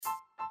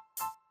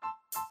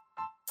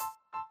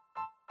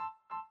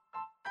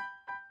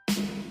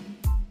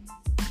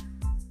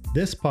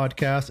This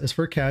podcast is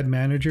for CAD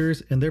managers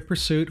in their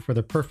pursuit for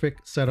the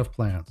perfect set of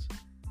plans.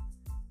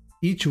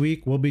 Each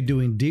week, we'll be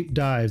doing deep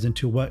dives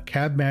into what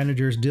CAD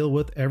managers deal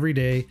with every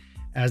day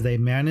as they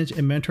manage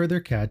and mentor their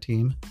CAD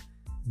team,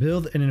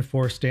 build and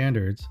enforce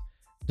standards,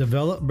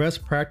 develop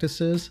best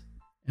practices,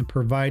 and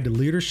provide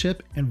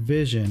leadership and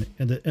vision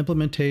in the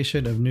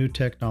implementation of new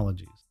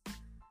technologies.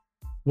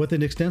 With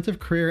an extensive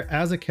career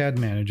as a CAD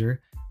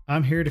manager,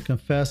 I'm here to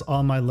confess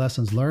all my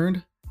lessons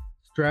learned,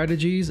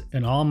 strategies,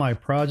 and all my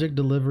project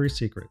delivery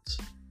secrets.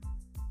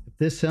 If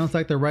this sounds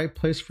like the right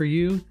place for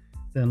you,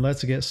 then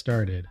let's get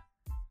started.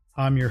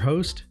 I'm your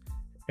host,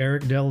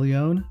 Eric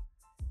DeLeon,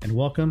 and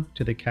welcome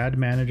to the CAD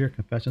Manager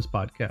Confessions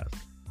Podcast.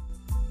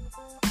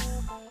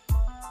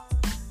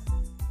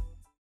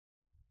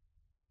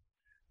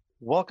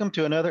 Welcome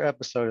to another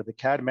episode of the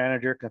CAD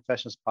Manager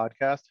Confessions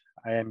Podcast.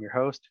 I am your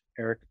host,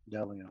 Eric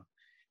DeLeon.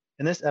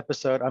 In this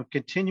episode, I'm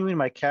continuing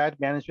my CAD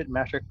Management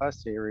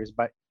Masterclass series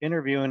by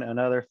interviewing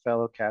another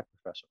fellow CAD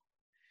professional.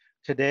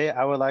 Today,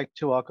 I would like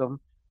to welcome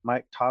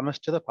Mike Thomas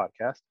to the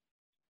podcast.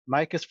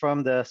 Mike is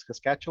from the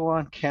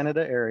Saskatchewan, Canada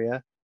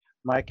area.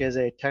 Mike is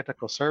a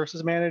technical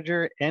services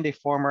manager and a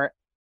former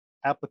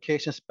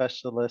application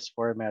specialist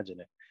for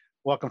Imagine It.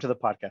 Welcome to the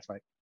podcast,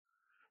 Mike.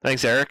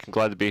 Thanks, Eric. I'm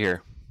glad to be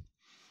here.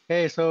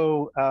 Hey,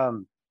 so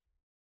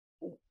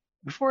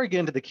before I get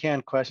into the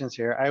canned questions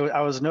here,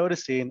 I was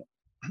noticing,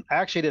 I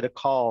actually did a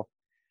call.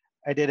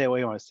 I did a, what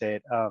do you want to say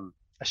it,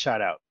 a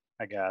shout out,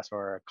 I guess,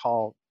 or a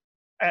call.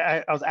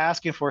 I was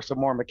asking for some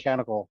more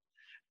mechanical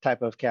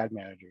type of CAD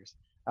managers.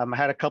 I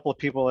had a couple of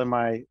people in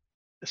my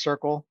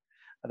circle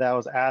that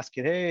was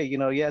asking, hey,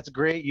 yeah, it's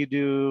great you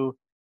do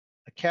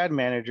CAD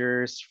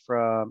managers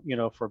from,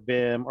 for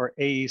BIM or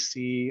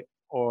AEC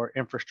or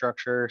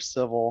infrastructure,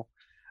 civil,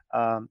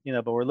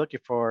 but we're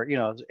looking for,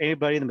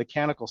 anybody in the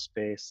mechanical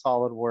space,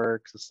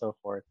 SolidWorks and so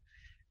forth.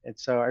 And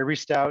so I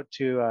reached out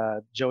to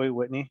Joey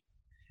Whitney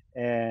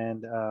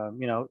and,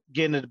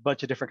 getting a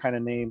bunch of different kind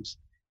of names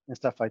and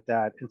stuff like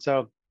that. And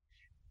so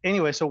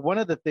anyway, so one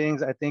of the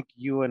things I think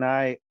you and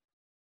I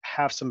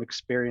have some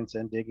experience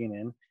in digging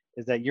in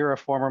is that you're a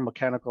former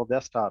mechanical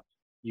desktop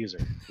user.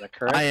 Is that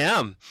correct? I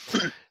am.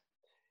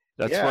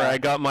 That's where I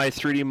got my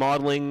 3D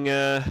modeling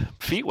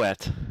feet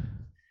wet.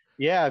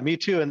 Yeah, me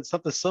too. And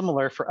something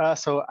similar for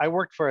us. So I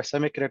worked for a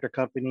semiconductor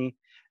company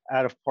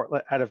out of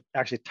Portland, out of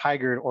actually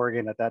Tigard,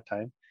 Oregon at that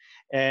time.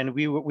 And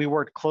we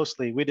worked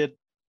closely. We did,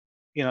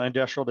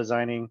 industrial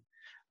designing,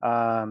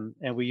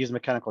 and we used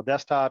mechanical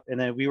desktop. And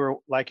then we were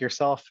like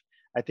yourself.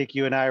 I think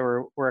you and I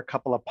were a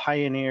couple of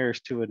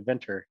pioneers to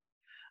Inventor,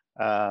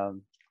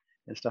 and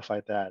stuff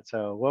like that.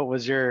 So what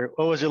was your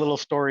little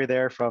story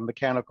there from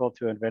mechanical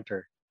to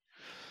Inventor?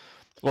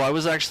 Well, I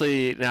was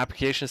actually an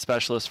application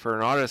specialist for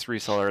an Autodesk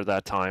reseller at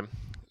that time.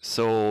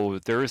 So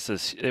there was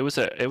this, it was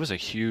a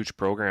huge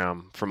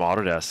program from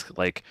Autodesk,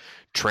 like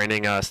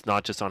training us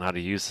not just on how to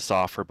use the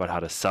software, but how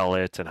to sell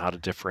it and how to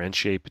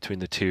differentiate between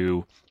the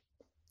two.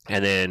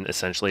 And then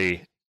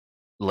essentially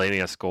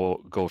letting us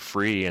go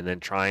free, and then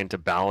trying to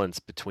balance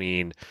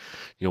between,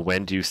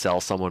 when do you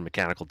sell someone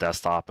mechanical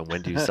desktop and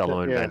when do you sell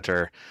them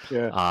Inventor?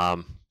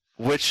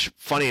 Which,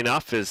 funny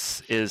enough,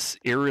 is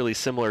eerily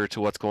similar to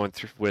what's going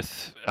through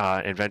with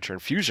Inventor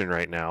and Fusion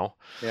right now.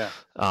 Yeah.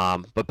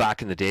 But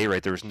back in the day,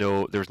 right, there was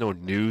no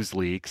news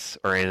leaks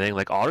or anything.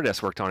 Like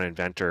Autodesk worked on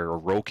Inventor or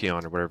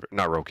Rokion or whatever.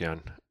 Not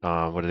Rokion.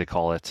 What do they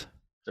call it?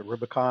 The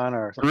Rubicon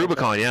or something.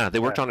 Rubicon, yeah. They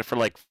worked on it for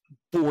like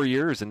 4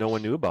 years and no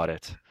one knew about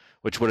it,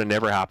 which would have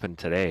never happened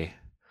today.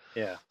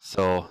 Yeah.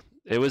 So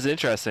it was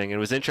interesting. It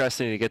was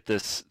interesting to get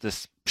this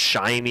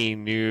shiny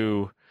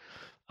new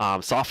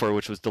software,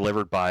 which was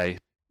delivered by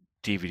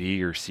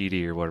DVD or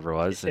CD or whatever it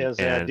was.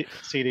 And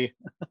CD.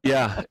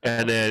 Yeah,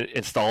 and then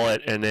install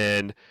it, and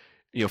then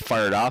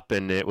fire it up,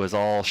 and it was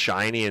all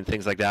shiny and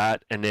things like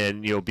that. And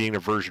then being a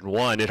version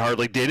 1, it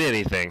hardly did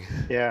anything.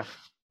 Yeah.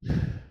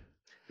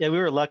 Yeah, we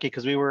were lucky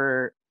because we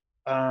were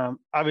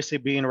obviously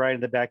being right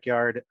in the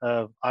backyard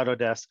of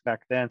Autodesk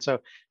back then.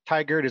 So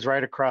Tigard is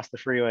right across the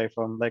freeway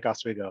from Lake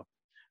Oswego,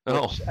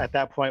 which at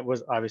that point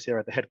was obviously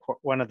at the headquarters,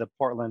 one of the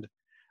Portland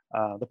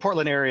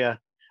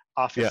area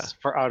office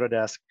for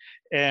Autodesk.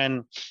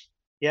 And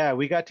yeah,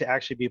 we got to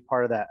actually be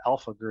part of that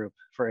alpha group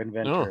for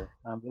Inventor.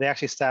 They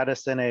actually sat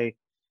us in it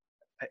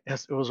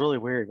was really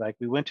weird. Like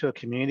we went to a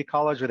community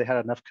college where they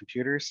had enough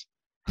computers.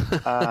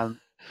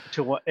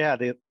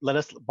 They let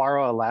us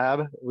borrow a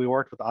lab. We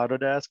worked with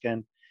Autodesk,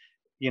 and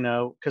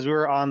because we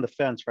were on the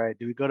fence, right?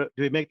 Do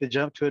we make the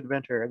jump to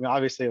Inventor? I mean,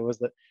 obviously it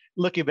was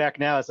looking back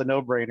now, it's a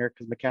no-brainer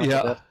because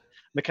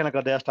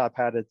mechanical desktop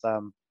had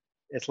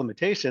its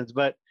limitations.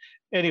 But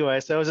anyway,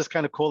 so it was just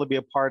kind of cool to be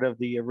a part of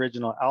the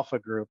original alpha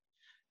group,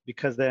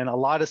 because then a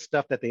lot of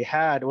stuff that they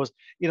had was,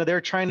 they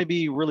were trying to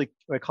be really,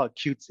 what I call it,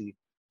 cutesy,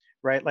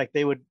 right? Like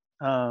they would,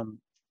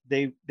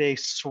 they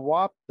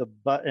swapped the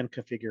button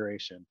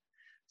configuration.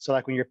 So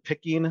like when you're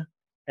picking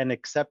and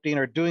accepting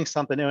or doing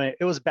something,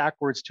 it was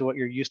backwards to what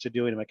you're used to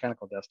doing in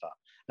mechanical desktop.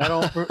 And I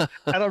don't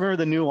remember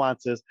the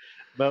nuances,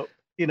 but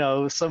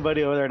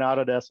somebody over there in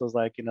Autodesk was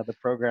like, the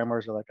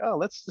programmers are like, oh,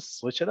 let's just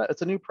switch it up.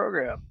 It's a new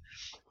program.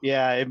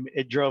 Yeah,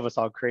 it drove us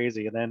all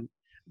crazy. And then,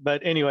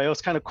 but anyway, it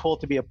was kind of cool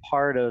to be a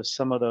part of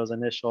some of those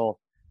initial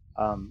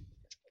um,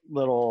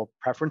 little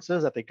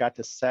preferences that they got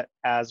to set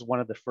as one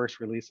of the first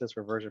releases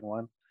for version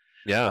 1.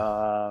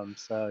 Yeah.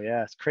 So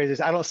yeah, it's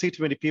crazy. I don't see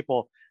too many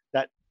people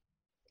that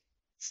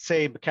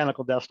say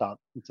mechanical desktop.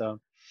 And so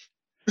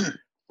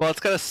Well, it's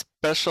got a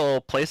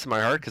special place in my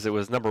heart because it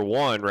was number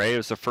one, right? It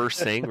was the first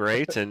thing,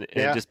 right? And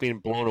yeah. just being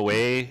blown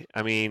away.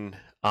 I mean,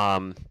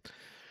 when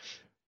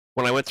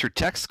I went through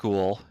tech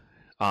school,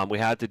 we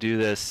had to do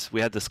this. We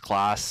had this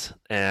class,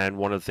 and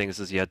one of the things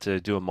is you had to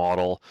do a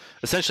model,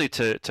 essentially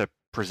to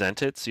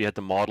present it. So you had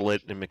to model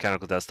it in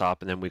mechanical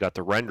desktop, and then we got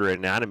to render it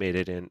and animate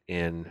it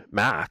in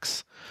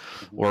Max,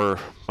 or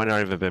might not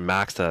even have been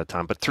Max at that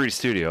time, but 3D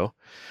Studio.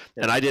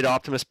 Yeah. And I did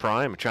Optimus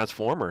Prime,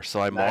 Transformer. So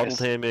I modeled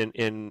him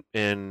in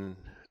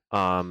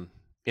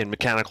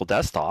mechanical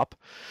desktop,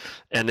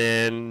 and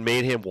then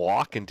made him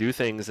walk and do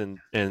things in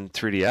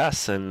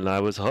 3ds, and I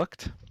was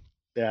hooked.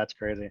 Yeah, that's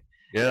crazy.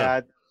 Yeah.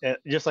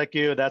 Just like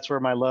you, that's where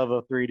my love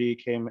of 3D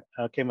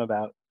came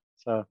about.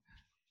 So,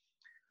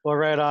 well,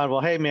 right on.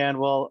 Well, hey man.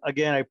 Well,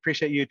 again, I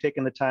appreciate you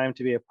taking the time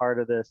to be a part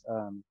of this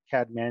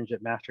CAD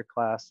Management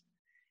Masterclass.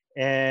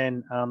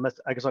 And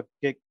I guess I'll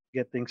get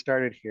things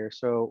started here.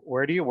 So,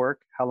 where do you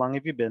work? How long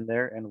have you been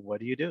there? And what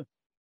do you do?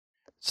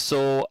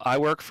 So I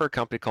work for a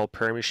company called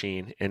Prairie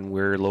Machine, and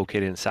we're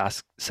located in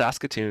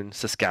Saskatoon,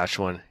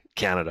 Saskatchewan,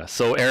 Canada.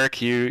 So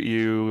Eric,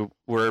 you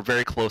were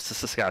very close to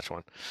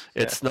Saskatchewan.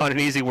 It's not an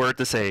easy word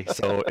to say,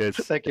 so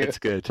it's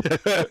good.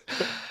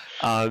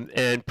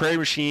 And Prairie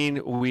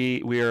Machine,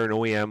 we are an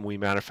OEM. We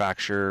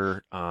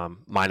manufacture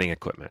mining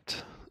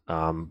equipment,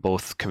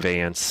 both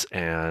conveyance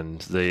and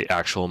the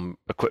actual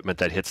equipment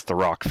that hits the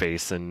rock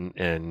face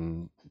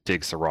and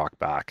digs the rock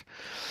back.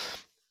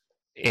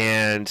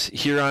 And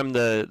here I'm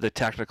the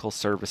technical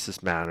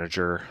services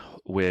manager,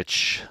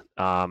 which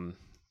I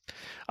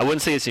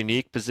wouldn't say it's a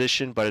unique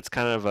position, but it's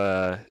kind of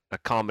a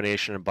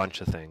combination of a bunch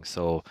of things.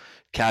 So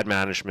CAD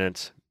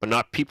management, but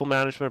not people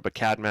management, but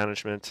CAD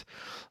management.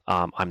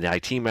 I'm the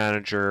IT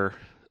manager.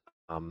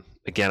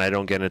 Again, I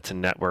don't get into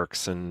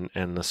networks and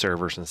the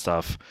servers and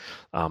stuff,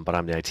 but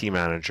I'm the IT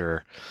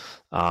manager.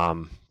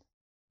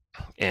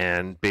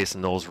 And based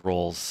on those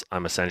roles,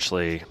 I'm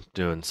essentially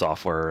doing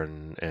software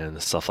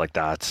and stuff like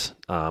that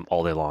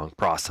all day long,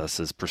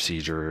 processes,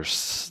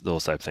 procedures,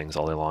 those type of things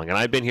all day long. And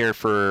I've been here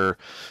for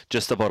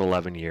just about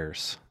 11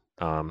 years.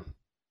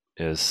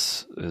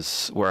 Is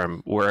where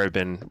I've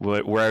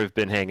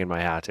been hanging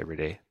my hat every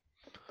day.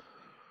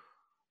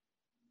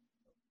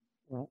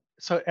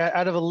 So,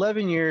 out of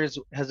 11 years,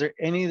 has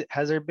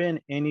there been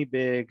any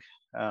big,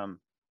 I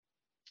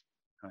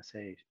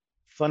say,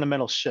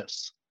 fundamental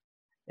shifts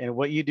in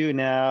what you do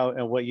now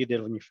and what you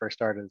did when you first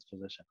started this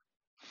position?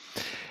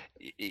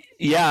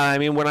 Yeah, I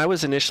mean, when I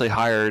was initially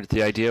hired,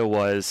 the idea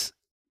was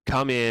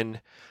come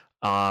in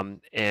and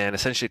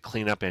essentially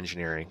clean up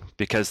engineering,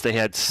 because they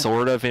had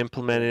sort of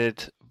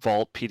implemented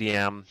Vault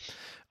PDM.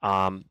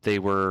 They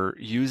were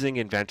using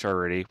Inventor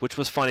already, which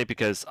was funny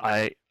because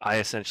I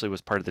essentially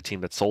was part of the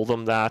team that sold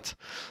them that.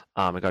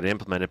 I got to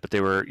implement it, but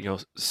they were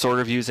sort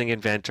of using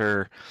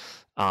Inventor,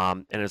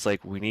 and it's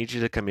like, we need you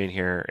to come in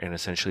here and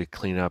essentially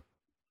clean up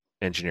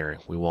engineering.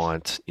 We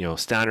want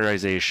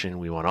standardization,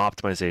 we want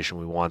optimization,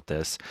 we want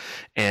this.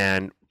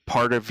 And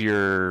part of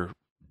your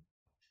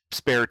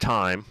spare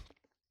time,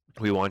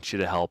 we want you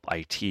to help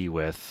IT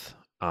with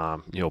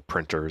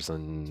printers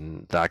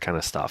and that kind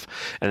of stuff.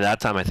 And at that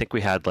time, I think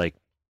we had like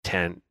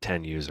 10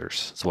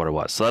 users is what it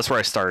was. So that's where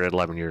I started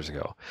 11 years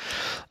ago.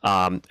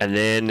 And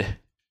then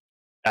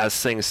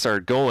as things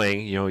started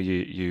going,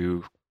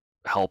 you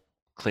help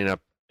clean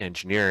up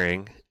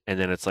engineering, and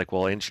then it's like,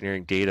 well,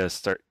 engineering data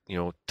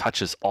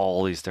touches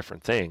all these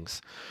different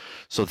things.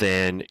 So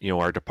then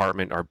our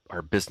department,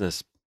 our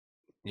business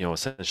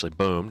essentially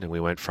boomed, and we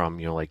went from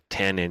like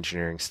 10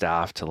 engineering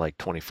staff to like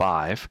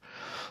 25.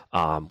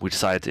 We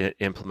decided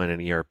to implement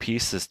an ERP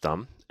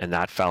system, and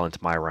that fell into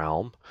my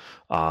realm.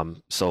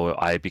 So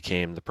I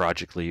became the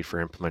project lead for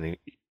implementing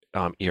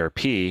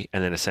ERP,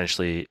 and then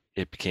essentially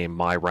it became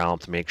my realm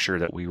to make sure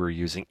that we were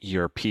using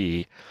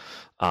ERP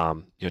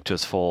to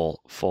its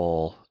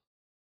full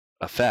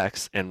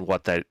effects. And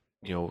what that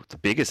the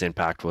biggest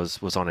impact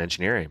was on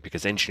engineering,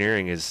 because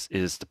engineering is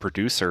the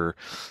producer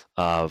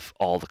of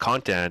all the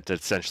content that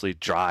essentially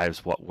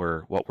drives what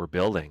we're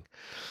building.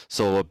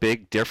 So a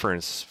big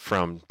difference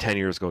from 10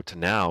 years ago to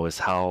now is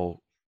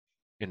how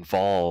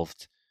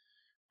involved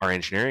our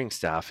engineering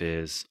staff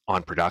is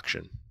on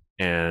production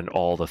and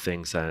all the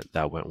things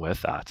that went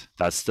with that.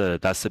 That's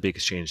the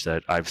biggest change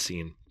that I've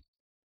seen,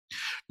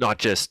 not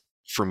just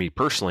for me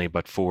personally,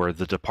 but for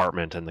the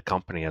department and the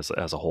company as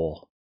a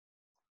whole.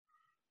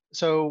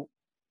 So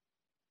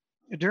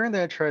during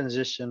that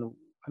transition,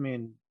 I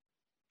mean,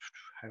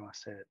 how do I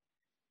say it?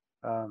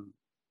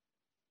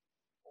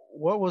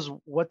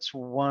 What's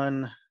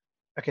one?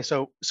 Okay,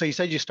 so you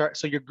said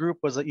so your group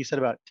was, you said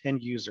about 10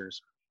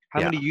 users. How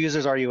many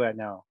users are you at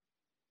now?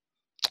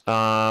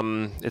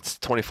 It's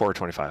 24 or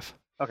 25.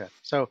 Okay,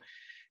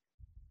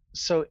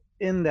 so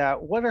in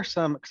that, what are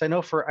some, because I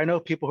know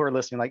people who are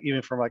listening, like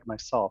even from like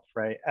myself,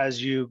 right?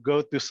 As you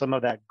go through some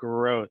of that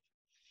growth,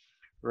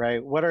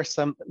 right? What are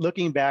some,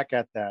 looking back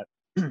at that,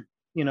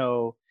 you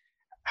know,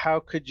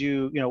 how could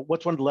you,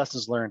 what's one of the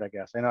lessons learned, I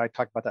guess? I know I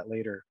talked about that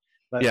later,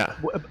 but Yeah.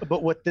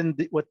 but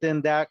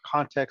within that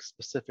context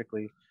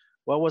specifically,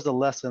 what was the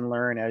lesson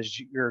learned as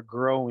you're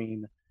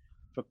growing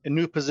from a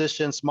new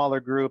position, smaller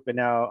group, and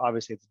now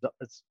obviously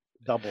it's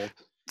doubled.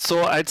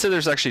 So I'd say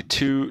there's actually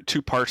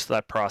two parts to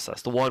that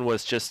process. The one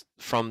was just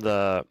from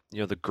the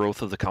the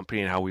growth of the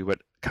company and how we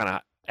would kind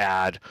of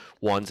add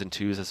ones and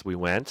twos as we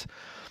went.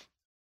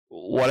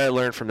 What I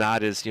learned from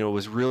that is, it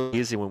was really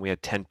easy when we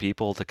had 10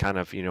 people to kind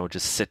of,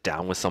 just sit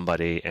down with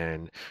somebody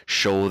and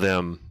show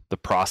them the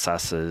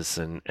processes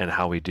and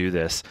how we do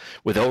this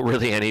without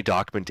really any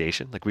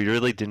documentation. Like we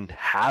really didn't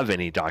have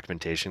any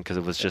documentation because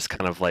it was just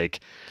kind of like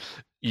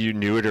you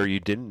knew it or you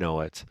didn't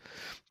know it.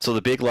 So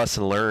the big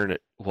lesson learned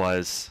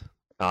was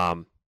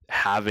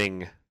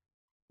having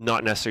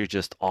not necessarily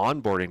just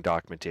onboarding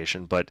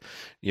documentation, but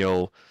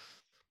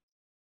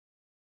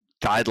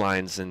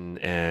guidelines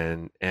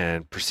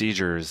and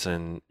procedures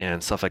and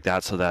stuff like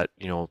that, so that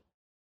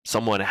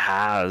someone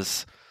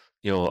has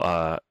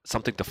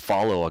something to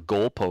follow, a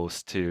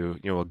goalpost to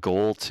a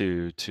goal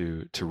to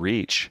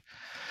reach,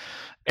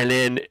 and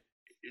then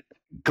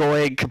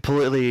going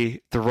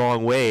completely the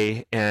wrong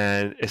way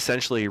and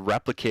essentially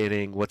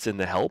replicating what's in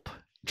the help,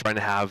 trying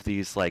to have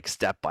these like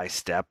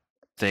step-by-step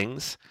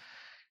things,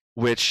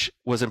 which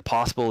was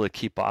impossible to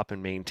keep up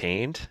and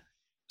maintained.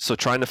 So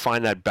trying to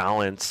find that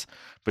balance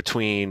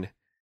between,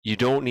 you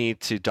don't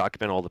need to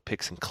document all the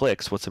picks and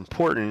clicks. What's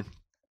important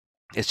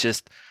is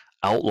just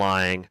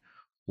outlining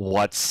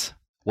what's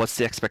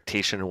the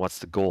expectation and what's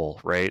the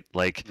goal, right?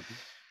 Like,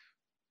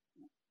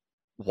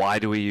 why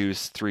do we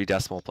use 3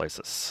 decimal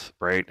places,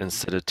 right,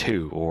 instead of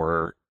 2?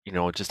 Or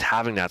just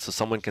having that so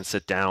someone can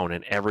sit down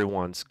and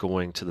everyone's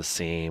going to the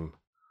same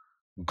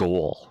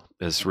goal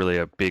is really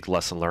a big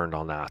lesson learned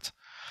on that.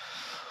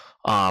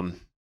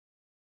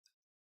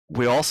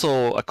 We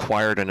also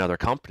acquired another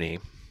company,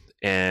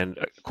 and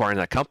acquiring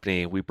that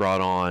company, we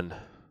brought on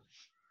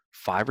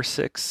 5 or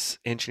 6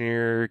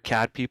 engineer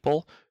CAD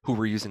people who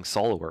were using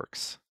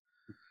SolidWorks,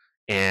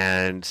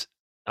 and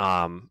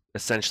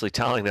essentially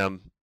telling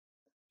them,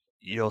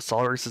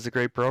 SolidWorks is a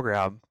great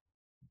program,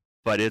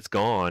 but it's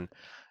gone,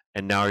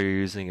 and now you're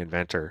using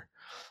Inventor.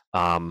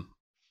 I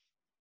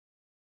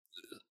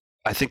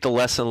think the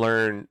lesson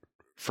learned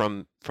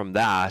from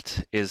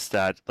that is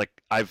that, like,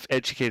 I've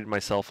educated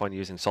myself on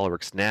using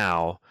SolidWorks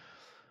now,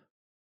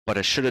 but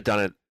I should have done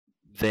it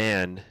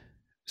then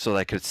so that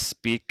I could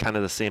speak kind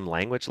of the same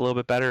language a little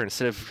bit better,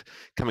 instead of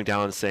coming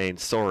down and saying,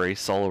 sorry,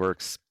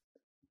 SolidWorks,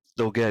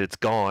 no good, it's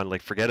gone,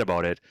 like forget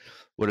about it.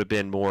 Would have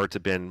been more to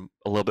been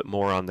a little bit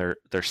more on their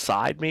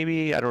side,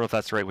 maybe. I don't know if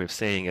that's the right way of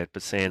saying it,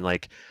 but saying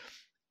like,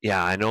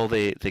 yeah, I know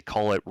they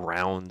call it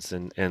rounds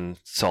and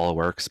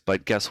SolidWorks,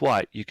 but guess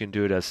what? You can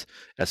do it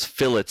as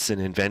fillets in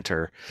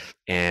Inventor,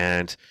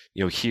 and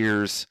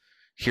here's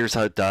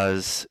how it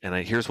does, and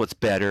here's what's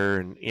better.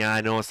 And yeah,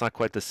 I know it's not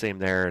quite the same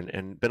there,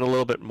 and been a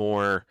little bit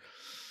more,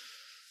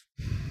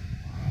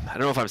 I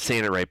don't know if I'm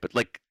saying it right, but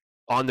like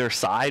on their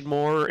side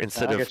more,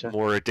 instead of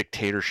more a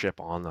dictatorship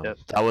on them. Yep.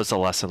 That was a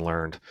lesson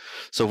learned.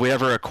 So if we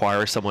ever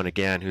acquire someone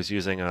again who's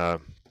using a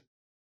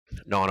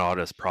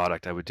non-Autodesk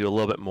product, I would do a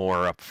little bit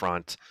more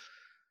upfront,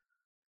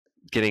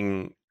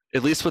 getting,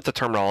 at least with the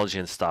terminology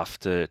and stuff,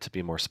 to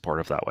be more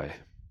supportive that way.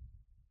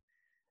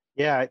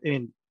 Yeah, I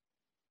mean,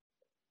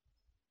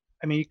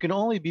 you can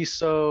only be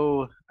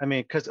so,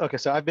 because, okay,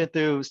 so I've been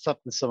through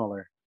something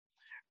similar,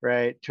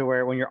 right? To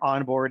where when you're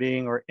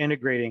onboarding or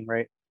integrating,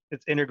 right?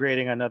 It's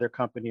integrating another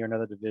company or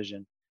another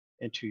division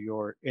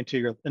into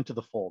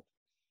the fold,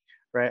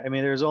 right? I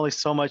mean, there's only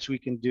so much we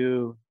can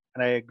do,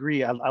 and I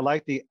agree.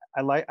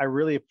 I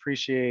really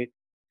appreciate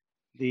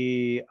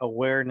the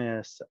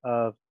awareness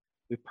of,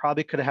 we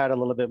probably could have had a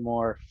little bit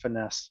more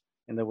finesse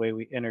in the way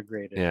we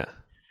integrated. Yeah.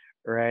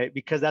 Right,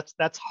 because that's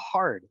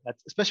hard.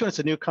 That's especially when it's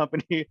a new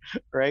company,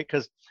 right?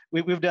 Because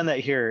we've done that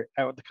here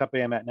at the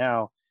company I'm at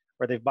now,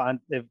 where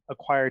they've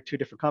acquired 2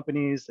 different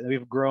companies, and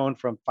we've grown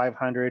from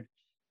 500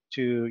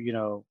 to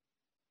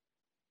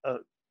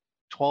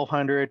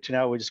 1,200 to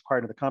now we just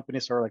acquired another company,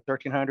 so we're like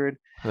 1,300.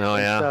 Oh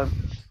yeah.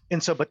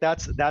 But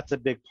that's a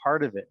big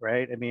part of it,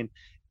 right? I mean,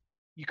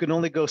 you can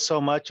only go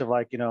so much of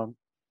like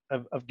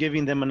of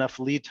giving them enough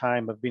lead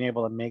time of being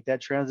able to make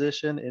that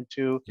transition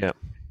into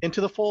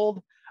the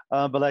fold.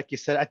 But like you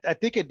said, I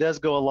think it does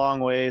go a long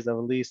ways of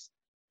at least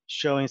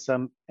showing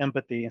some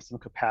empathy and some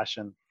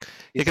compassion,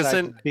 because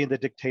then being the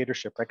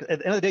dictatorship, right? 'Cause at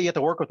the end of the day, you have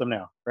to work with them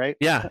now, right?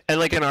 Yeah, and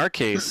like in our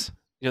case,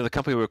 the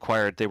company we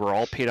acquired, they were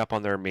all paid up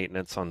on their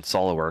maintenance on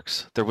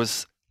SolidWorks. There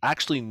was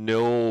actually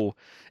no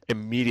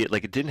immediate,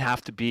 like, it didn't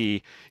have to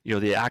be,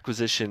 the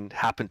acquisition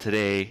happened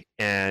today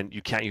and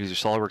you can't use your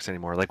SolidWorks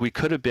anymore. Like, we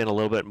could have been a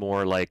little bit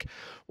more like,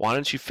 why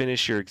don't you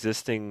finish your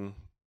existing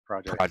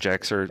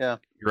projects or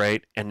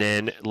right, and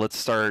then let's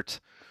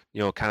start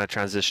kind of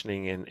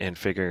transitioning and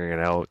figuring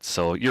it out.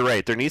 So you're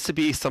right. There needs to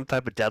be some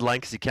type of deadline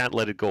because you can't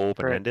let it go Right.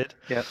 open-ended.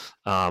 Yep.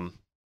 Um,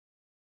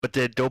 but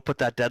they don't put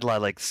that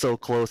deadline like so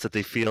close that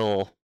they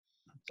feel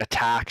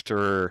attacked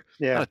or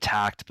not Yeah.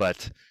 attacked,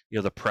 but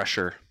the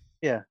pressure.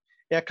 Yeah.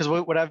 Yeah. Because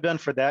what I've done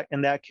for that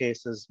in that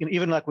case is,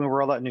 even like when we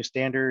roll out new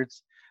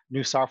standards,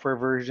 new software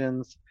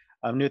versions,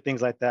 new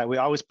things like that, we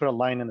always put a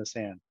line in the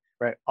sand,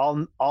 right?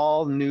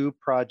 All new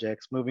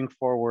projects moving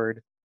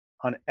forward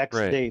on X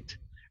Right. date,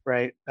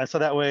 right? And so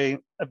that way,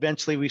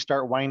 eventually we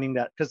start winding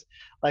that, because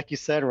like you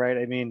said, right?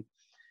 I mean,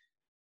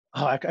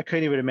 I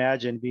couldn't even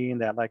imagine being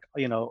that, like,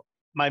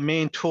 my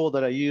main tool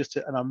that I used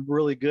to, and I'm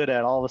really good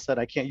at, all of a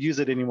sudden I can't use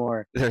it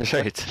anymore. That's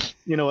But,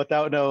 right.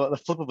 without the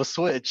flip of a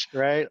switch,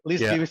 right? At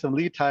least Yeah. give me some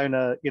lead time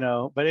to,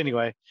 but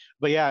anyway,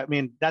 but yeah, I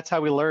mean, that's how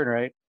we learn,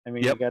 right? I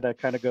mean, you Yep. got to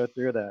kind of go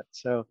through that.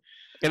 So,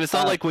 And it's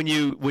not uh, like when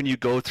you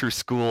go through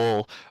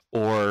school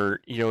or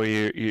you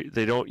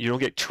don't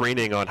get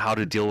training on how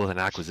to deal with an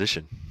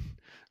acquisition,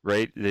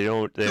 right? You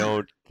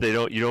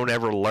don't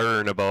ever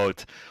learn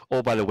about,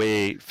 oh, by the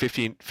way,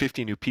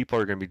 50 new people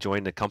are going to be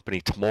joining the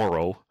company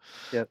tomorrow.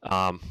 yeah,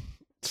 Um,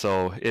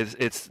 so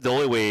it's the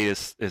only way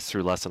is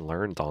through lesson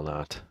learned on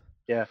that.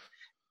 yeah.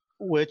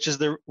 Which is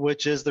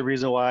the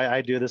reason why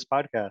I do this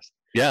podcast,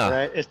 Yeah.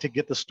 right? Is to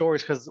get the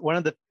stories, because one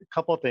of the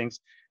couple of things,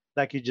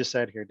 like you just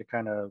said here, to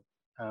kind of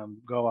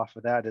go off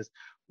of that, is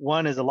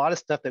one is a lot of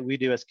stuff that we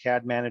do as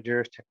CAD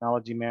managers,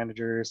 technology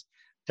managers,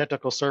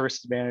 technical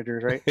services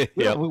managers, right?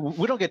 We don't Yep.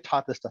 we don't get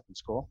taught this stuff in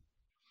school,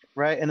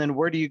 right? And then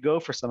where do you go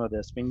for some of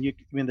this? I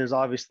mean, there's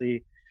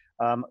obviously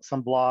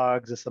some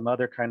blogs and some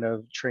other kind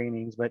of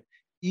trainings, but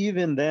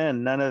even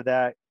then, none of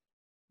that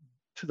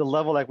to the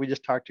level like we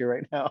just talked to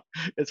right now.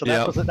 And so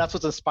Yep. that's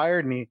what's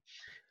inspired me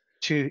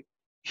to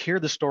hear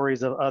the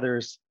stories of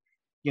others,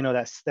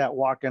 that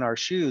walk in our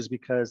shoes.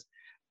 Because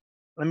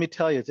let me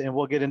tell you, and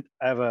we'll get in,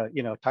 I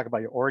have talk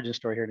about your origin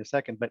story here in a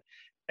second, but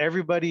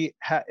everybody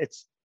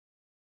it's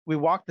we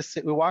walk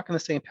in the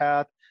same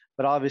path,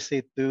 but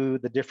obviously through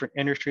the different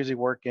industries we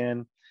work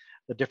in,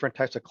 the different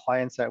types of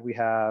clients that we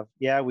have.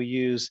 Yeah, we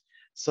use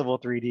Civil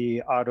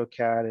 3D,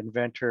 AutoCAD,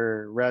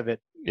 Inventor, Revit,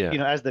 Yeah.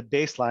 as the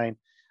baseline,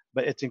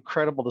 but it's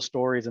incredible the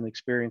stories and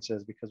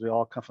experiences, because we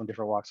all come from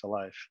different walks of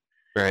life,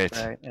 Right.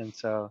 right? And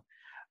so,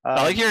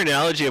 I like um, your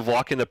analogy of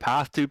walking the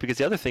path too, because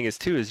the other thing is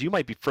too is you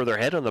might be further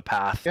ahead on the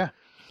path yeah,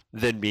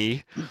 than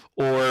me,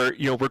 or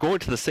we're going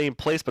to the same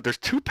place, but there's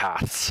two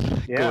paths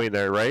yeah, going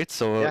there, right?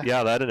 So yeah,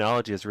 yeah, that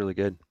analogy is really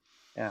good.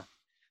 yeah.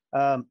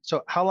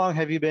 So how long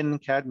have you been in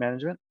CAD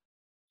management?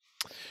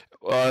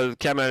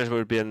 CAD management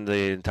would be in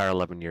the entire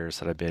 11 years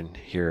that I've been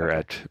here Okay,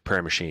 at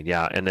Prairie Machine.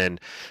 Yeah, and then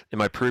in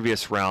my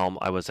previous realm,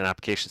 I was an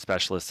application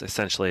specialist,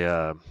 essentially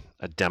a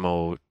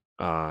demo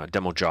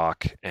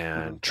jock hmm,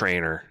 and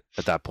trainer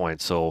at that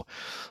point. So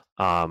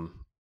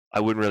um, I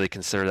wouldn't really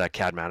consider that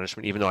CAD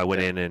management, even though I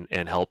went yeah, in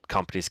and helped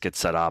companies get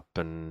set up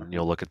and hmm,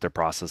 look at their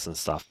process and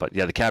stuff. But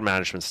yeah, the CAD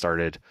management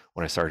started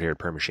when I started here at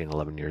Prairie Machine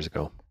 11 years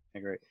ago.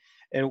 okay, great.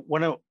 And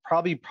one of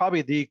probably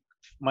the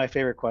my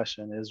favorite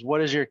question is,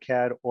 what is your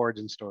CAD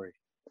origin story?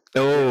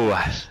 Yeah,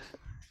 Oh,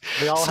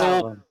 we all have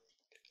so one.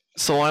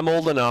 So I'm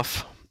old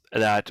enough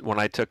that when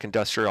I took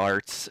industrial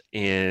arts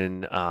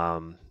in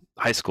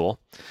high school,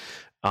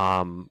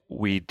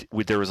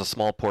 there was a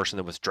small portion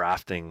that was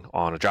drafting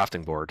on a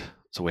drafting board,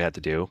 so we had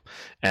to do,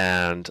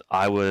 and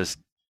I was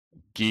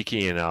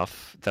geeky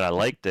enough that I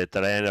liked it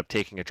that I ended up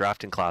taking a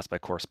drafting class by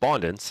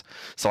correspondence.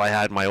 So I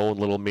had my own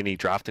little mini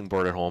drafting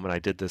board at home, and I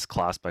did this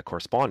class by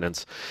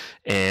correspondence,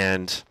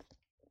 and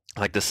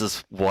like this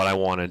is what I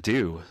want to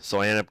do. So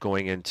I ended up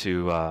going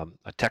into a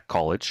tech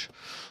college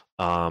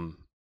um,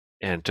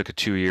 and took a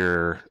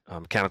 2-year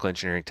mechanical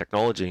engineering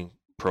technology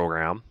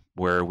program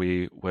where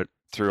we went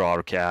through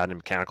AutoCAD and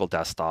mechanical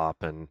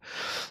desktop, and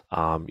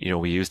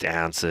we used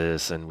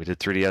ANSYS and we did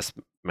 3ds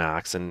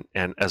Max, and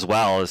as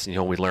well as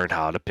we learned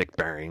how to pick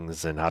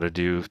bearings and how to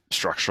do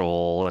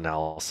structural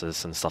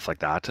analysis and stuff like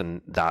that,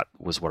 and that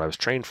was what I was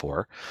trained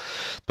for.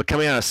 But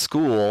coming out of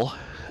school,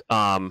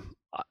 um,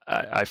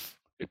 I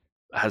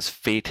as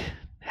fate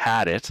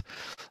had it,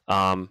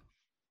 um,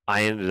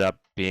 I ended up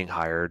being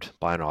hired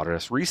by an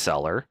Autodesk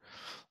reseller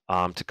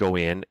to go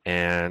in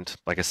and,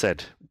 like I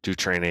said, do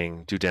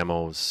training, do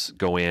demos,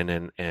 go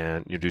in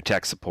and you do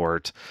tech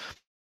support,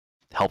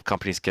 help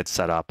companies get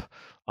set up.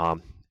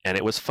 And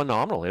it was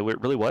phenomenal. It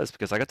really was,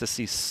 because I got to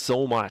see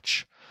so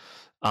much.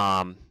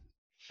 Um,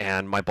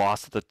 and my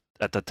boss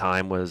at the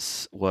time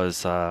was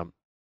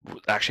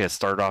actually had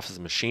started off as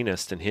a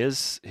machinist in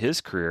his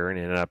career and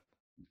ended up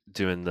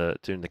doing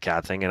the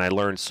CAD thing, and I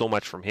learned so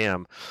much from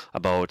him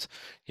about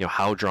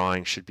how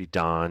drawing should be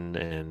done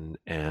and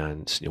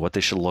what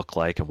they should look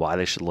like and why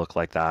they should look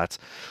like that,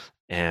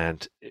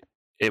 and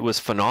it was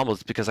phenomenal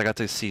because I got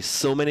to see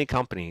so many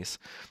companies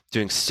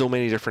doing so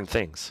many different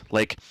things.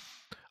 Like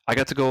I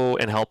got to go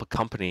and help a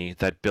company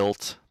that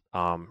built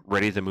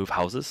ready to move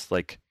houses,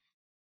 like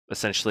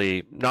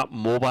essentially not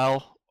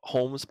mobile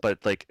homes, but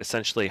like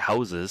essentially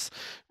houses,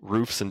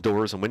 roofs and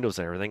doors and windows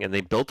and everything, and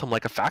they built them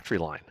like a factory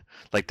line.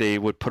 Like they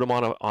would put them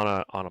on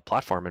a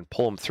platform and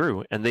pull them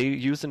through, and they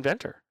used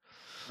Inventor.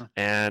 Mm.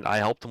 And I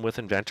helped them with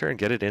Inventor and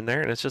get it in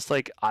there, and it's just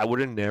like I would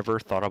have never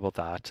thought about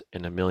that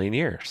in a million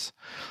years.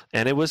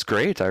 And it was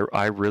great.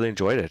 I really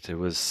enjoyed it. It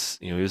was,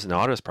 using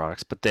Autodesk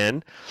products, but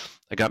then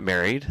I got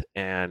married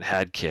and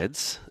had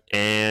kids,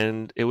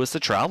 and it was the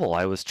travel.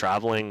 I was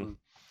traveling,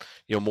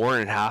 Mm. more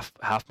than half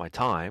my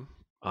time.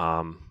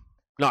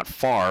 Not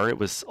far. It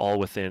was all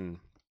within,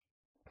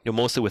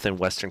 mostly within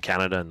Western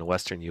Canada and the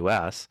Western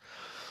U.S.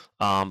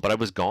 But I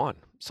was gone,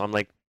 so I'm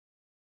like,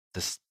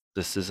 this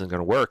isn't going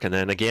to work. And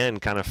then again,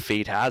 kind of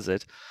fate has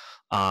it.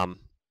 I'm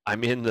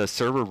in the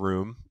server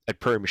room at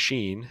Prairie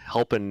Machine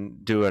helping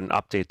do an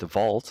update to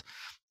Vault,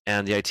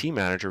 and the IT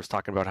manager was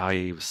talking about how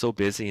he was so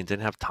busy and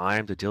didn't have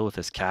time to deal with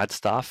his CAD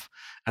stuff.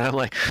 And I'm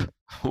like,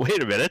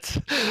 wait a minute,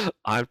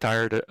 I'm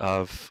tired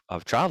of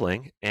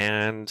traveling.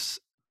 And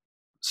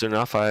soon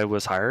enough, I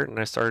was hired and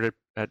I started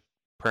at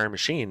Prairie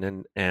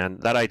Machine,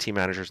 and that IT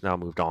manager's now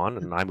moved on,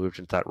 and I moved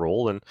into that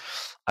role, and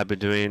I've been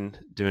doing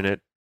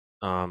it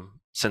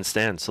since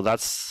then. So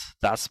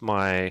that's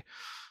my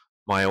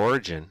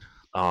origin.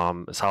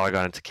 Is how I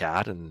got into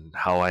CAD and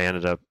how I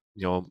ended up,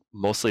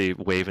 mostly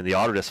waving the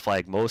Autodesk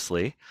flag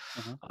mostly,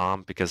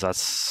 Mhm. because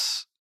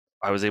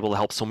I was able to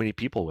help so many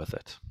people with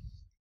it.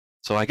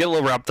 So I get a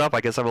little wrapped up.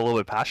 I guess I'm a little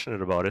bit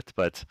passionate about it,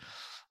 but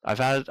I've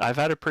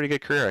had a pretty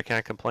good career. I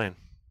can't complain.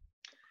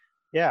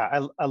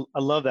 Yeah, I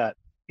love that.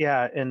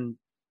 Yeah, and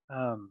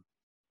um,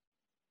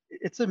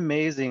 it's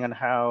amazing on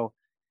how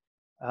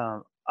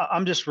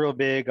I'm just real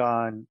big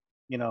on,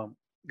 you know,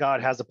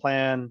 God has a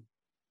plan.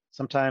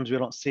 Sometimes we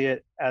don't see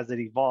it as it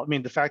evolved. I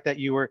mean, the fact that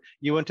you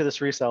went to this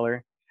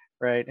reseller,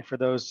 right? And for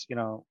those,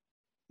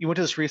 you went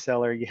to this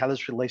reseller, you had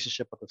this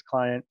relationship with this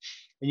client,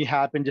 and you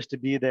happen just to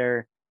be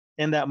there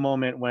in that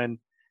moment when,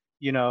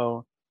 you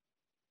know,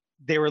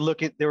 they were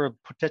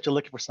potentially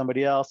looking for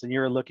somebody else, and you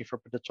were looking for a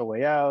potential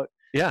way out.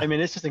 Yeah, I mean,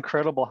 it's just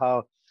incredible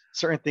how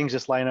certain things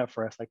just line up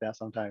for us like that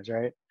sometimes,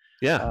 right?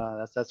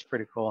 yeah. That's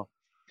pretty cool.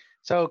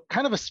 So,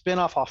 kind of a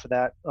spin-off off of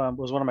that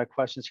was one of my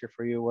questions here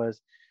for you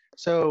was,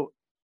 so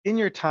in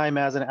your time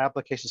as an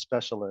application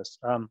specialist,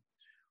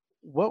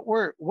 what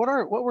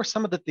were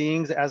some of the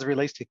things as it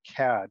relates to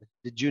CAD?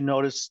 Did you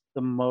notice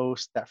the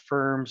most that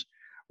firms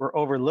were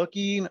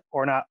overlooking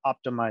or not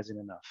optimizing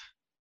enough?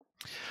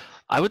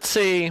 I would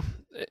say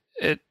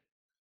it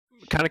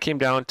kind of came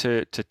down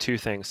to two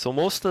things. So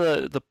most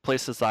of the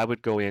places I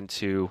would go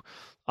into,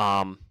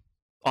 um,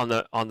 on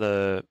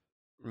the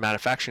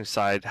manufacturing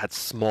side had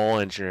small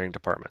engineering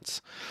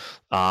departments.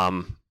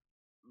 Um,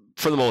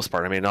 for the most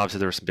part, I mean, obviously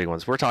there were some big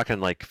ones. We're talking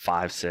like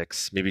 5,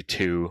 6, maybe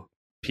 2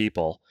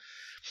 people,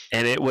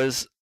 and it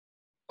was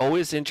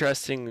always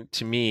interesting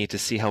to me to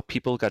see how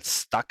people got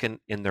stuck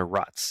in their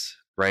ruts,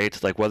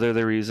 right? Like whether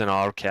they were using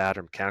AutoCAD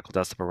or mechanical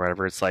desktop or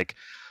whatever. It's like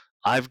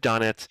I've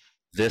done it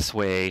this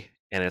way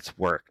and it's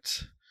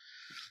worked.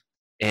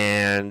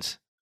 And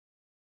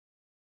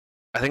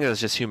I think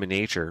that's just human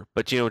nature.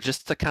 But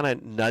just to kind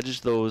of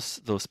nudge those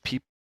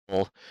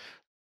people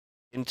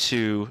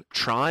into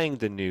trying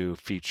the new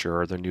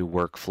feature or the new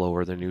workflow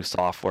or the new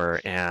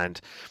software, and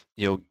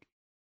you know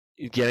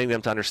getting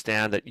them to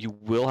understand that you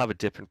will have a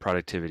dip in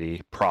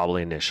productivity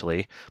probably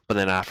initially, but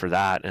then after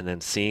that, and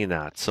then seeing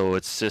that. So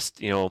it's just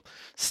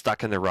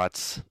stuck in the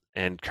ruts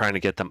and trying to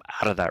get them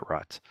out of that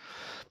rut.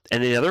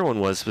 And the other one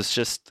was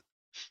just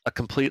a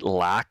complete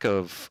lack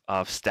of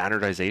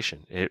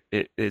standardization.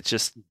 It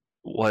just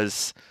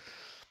was,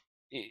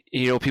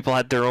 people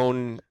had their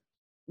own,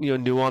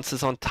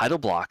 nuances on title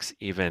blocks,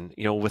 even,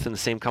 within the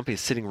same company,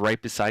 sitting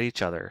right beside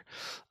each other,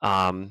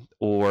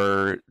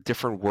 or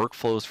different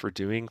workflows for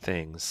doing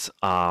things,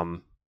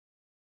 and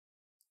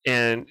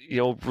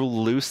real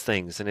loose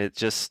things. And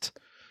it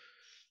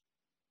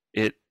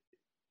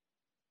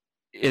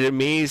it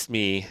amazed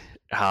me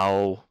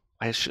how,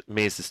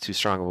 amazed is too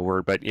strong of a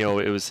word, but it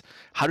was,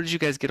 how did you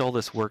guys get all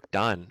this work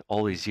done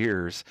all these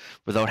years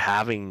without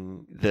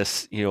having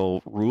this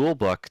rule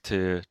book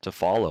to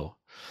follow?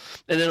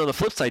 And then on the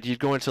flip side, you'd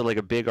go into like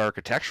a big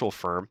architectural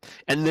firm,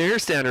 and their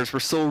standards were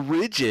so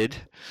rigid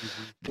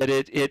Mhm. that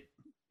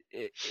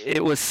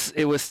it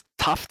was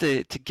tough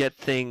to get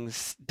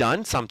things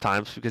done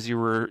sometimes, because you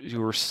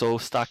were so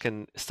stuck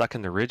in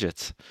the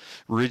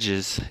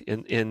ridges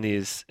in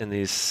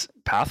these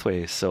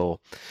pathways. So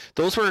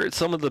those were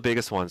some of the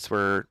biggest ones.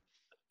 Where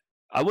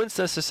I wouldn't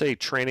necessarily say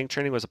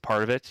training was a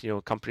part of it.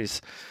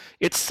 Companies,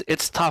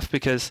 it's tough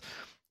because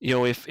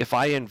if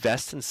I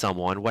invest in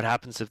someone, what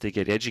happens if they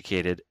get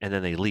educated and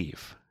then they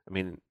leave? I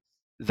mean,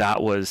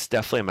 that was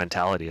definitely a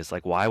mentality. It's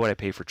like, why would I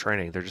pay for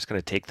training? They're just going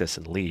to take this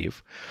and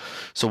leave.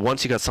 So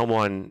once you got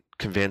someone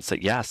convinced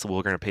that yes,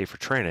 we're going to pay for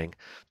training,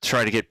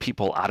 try to get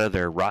people out of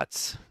their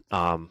ruts,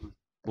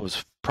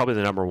 was probably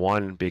the number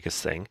one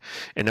biggest thing.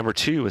 And number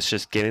two was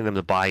just getting them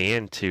to buy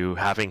into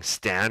having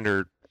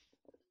standard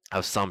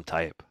of some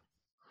type.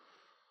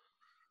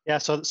 Yeah,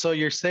 so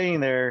you're saying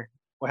there,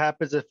 what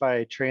happens if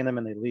I train them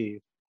and they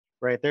leave,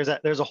 right? There's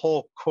a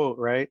whole quote,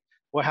 right?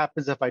 what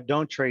happens if I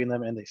don't train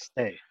them and they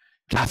stay?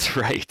 That's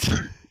right.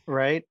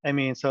 Right. I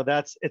mean, so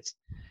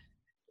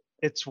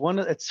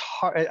it's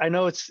hard. I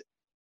know it's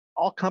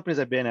all companies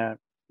I've been at,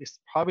 it's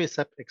probably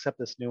except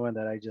this new one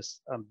that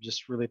I'm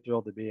just really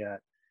thrilled to be at,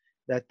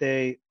 that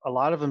a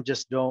lot of them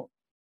just don't,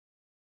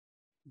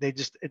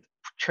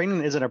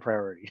 training isn't a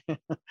priority. Right.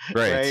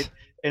 Right.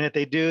 And if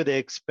they do, they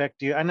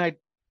expect you,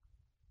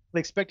 they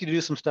expect you to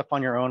do some stuff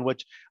on your own,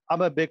 which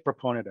I'm a big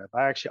proponent of.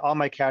 I actually, all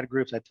my CAD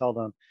groups, I tell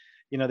them,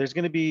 there's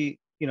going to be,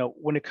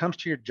 when it comes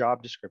to your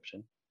job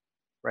description,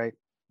 right?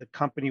 The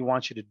company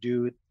wants you to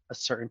do a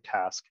certain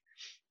task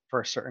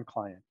for a certain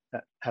client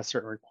that has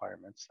certain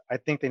requirements. I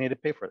think they need to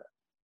pay for that,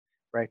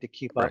 right? To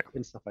keep up Right.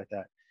 and stuff like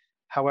that.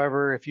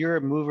 However, if you're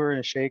a mover and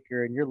a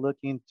shaker and you're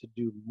looking to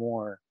do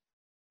more,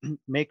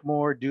 make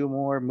more, do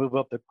more, move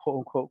up the quote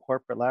unquote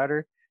corporate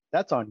ladder,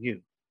 that's on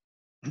you.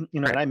 And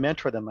Right. I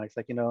mentor them. It's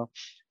like,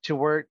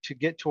 to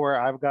get to where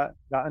I've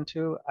gotten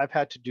to, I've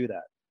had to do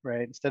that,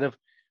 right? Instead of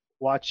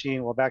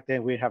watching, well, back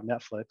then we didn't have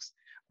Netflix,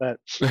 but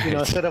Right.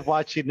 instead of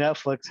watching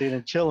Netflix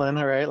and chilling,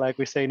 right, like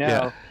we say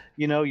Yeah.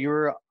 now,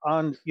 you're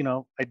on,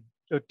 I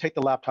would take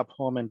the laptop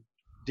home and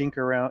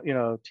tinker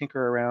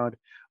around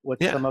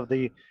with Yeah. some of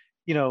the,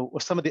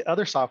 with some of the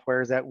other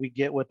softwares that we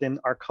get within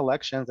our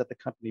collections that the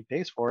company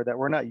pays for that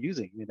we're not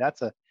using. I mean,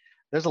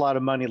 there's a lot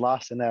of money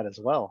lost in that as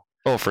well,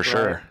 Oh, for right?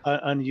 sure.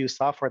 Unused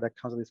software that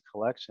comes with these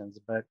collections,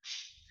 but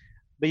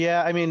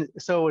yeah, I mean,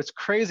 so it's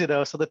crazy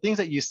though. So the things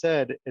that you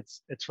said,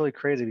 it's really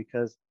crazy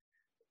because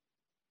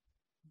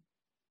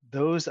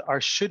those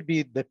should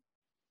be the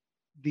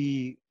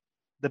the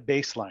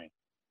baseline,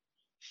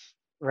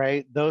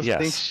 right? Those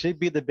things Yes. should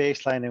be the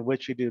baseline in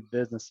which you do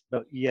business.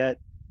 But yet,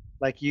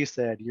 like you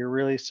said, you're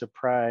really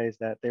surprised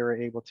that they were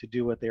able to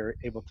do what they were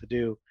able to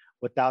do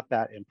without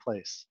that in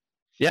place.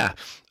 Yeah.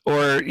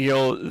 Or,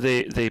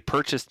 they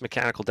purchased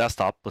Mechanical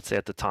Desktop, let's say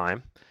at the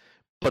time,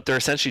 but they're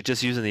essentially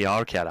just using the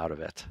AutoCAD out of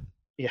it.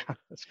 Yeah,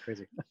 that's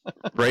crazy.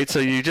 Right. So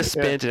you just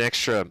Yeah, spent an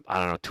extra, I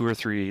don't know,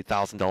 $2,000 or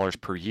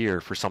 $3,000 per year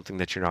for something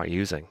that you're not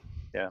using.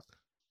 yeah,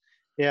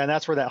 yeah, and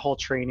that's where that whole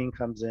training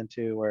comes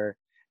into. Where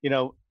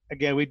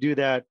again, we do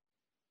that.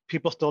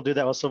 People still do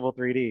that with Civil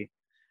 3D,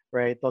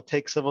 right? They'll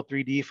take Civil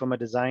 3D from a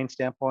design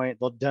standpoint,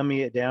 they'll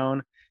dummy it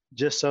down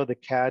just so the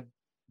CAD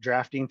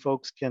drafting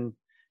folks can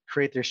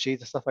create their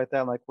sheets and stuff like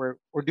that. I'm like, we're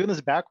doing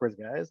this backwards,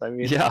 guys. I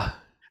mean, Yeah.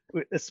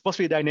 it's supposed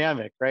to be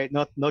dynamic, right?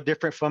 No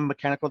different from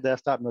Mechanical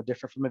Desktop, no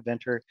different from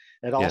Inventor.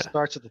 It all Yeah.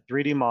 starts with the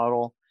 3D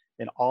model,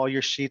 and all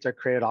your sheets are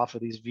created off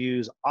of these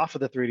views off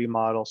of the 3D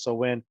model. So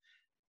when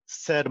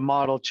said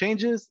model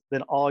changes,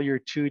 then all your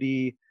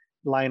 2D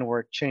line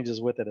work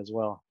changes with it as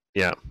well.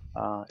 Yeah.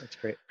 It's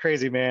great,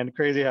 crazy, man,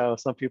 crazy how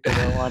some people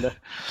don't want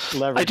to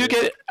leverage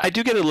it. I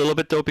do get a little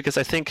bit though, because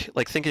I think,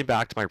 like, thinking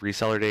back to my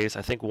reseller days,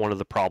 I think one of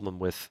the problem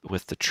with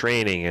the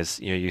training is,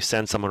 you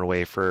send someone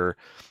away for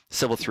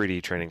Civil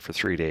 3D training for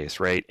 3 days,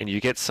 right? And you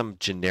get some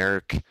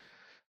generic Yeah,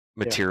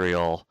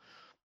 material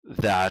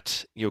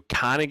that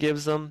kind of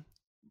gives them,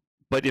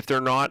 but if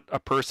they're not a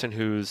person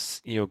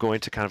who's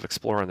going to kind of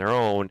explore on their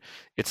own,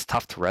 it's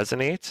tough to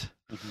resonate.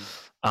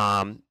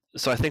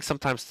 So I think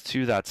sometimes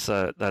too that's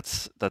a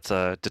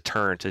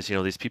deterrent, is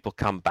these people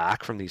come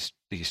back from these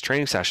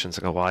training sessions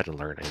and go, well, I didn't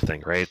learn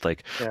anything, right?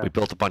 Like, yeah, we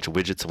built a bunch of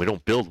widgets and we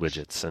don't build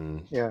widgets,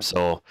 and yeah,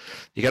 so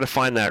you got to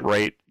find that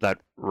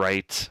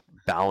right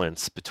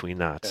balance between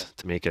that yeah.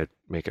 to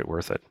make it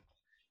worth it.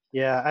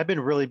 Yeah, I've been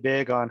really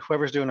big on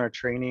whoever's doing our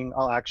training.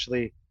 I'll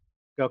actually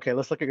go, okay,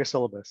 let's look at your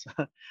syllabus,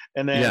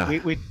 and then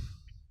Yeah,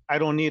 I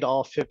don't need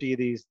all 50 of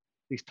these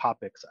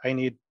topics. I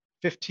need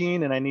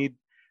 15, and I need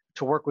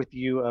to work with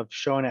you of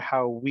showing it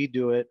how we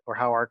do it or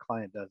how our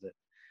client does it.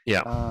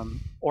 yeah,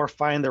 Or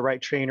find the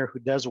right trainer who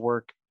does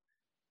work,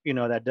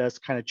 that does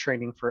kind of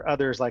training for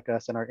others like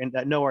us and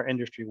that know our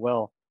industry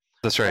well,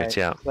 that's right. right?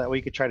 Yeah, So that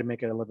we could try to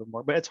make it a little bit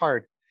more, but it's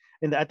hard.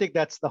 And I think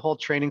that's the whole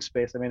training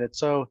space. I mean,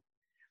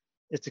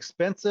 it's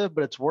expensive,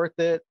 but it's worth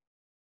it.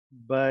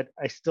 But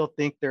I still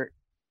think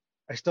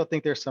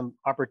there's some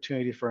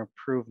opportunity for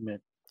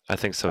improvement I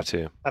think so of,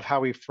 too. of how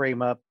we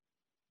frame up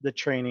the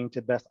training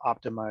to best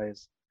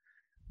optimize,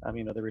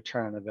 the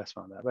return on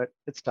investment on that. But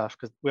it's tough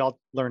because we all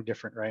learn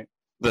different, right?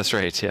 That's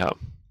right. Yeah.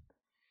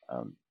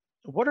 Um,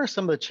 what are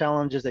some of the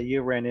challenges that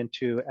you ran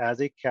into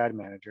as a CAD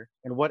manager,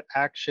 and what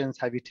actions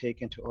have you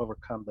taken to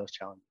overcome those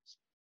challenges?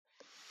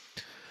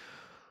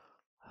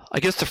 I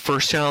guess the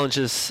first challenge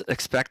is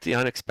expect the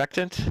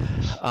unexpected.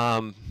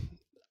 Um,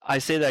 I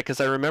say that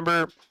because I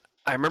remember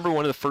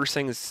one of the first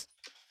things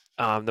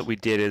that we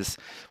did is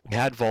we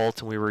had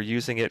Vault and we were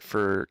using it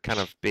for kind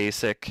of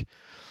basic,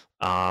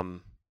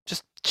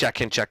 just check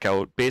in, check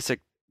out, basic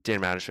data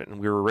management, and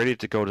we were ready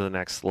to go to the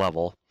next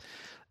level,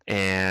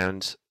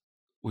 and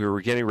we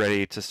were getting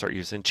ready to start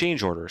using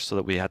change orders so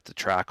that we had to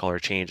track all our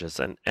changes,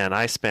 and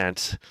I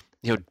spent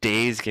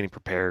days getting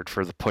prepared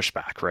for the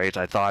pushback, right?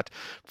 I thought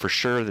for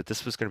sure that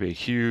this was going to be a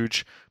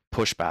huge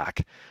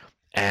pushback,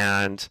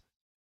 and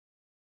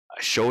I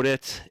showed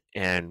it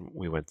and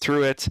we went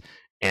through it,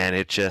 and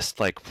it just,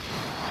 like,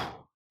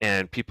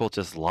 and people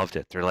just loved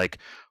it. They're like,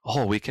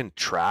 oh, we can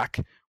track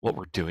what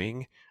we're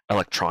doing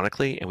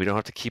electronically, and we don't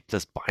have to keep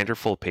this binder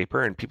full of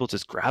paper, and people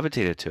just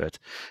gravitated to it.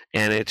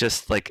 And it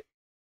just like,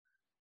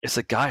 it's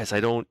like, guys, I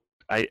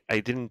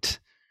didn't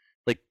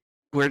like,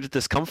 where did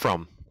this come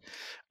from?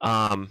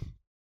 Um,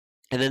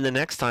 and then the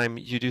next time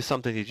you do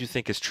something that you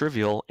think is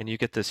trivial and you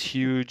get this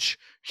huge,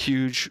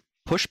 huge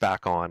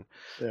pushback on.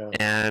 Yeah.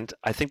 And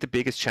I think the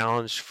biggest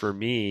challenge for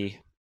me,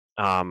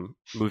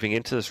 moving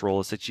into this role,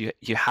 is that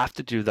you have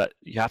to do that.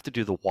 You have to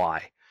do the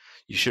why.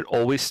 You should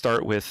always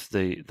start with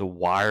the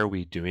why are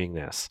we doing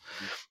this?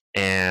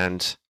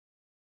 And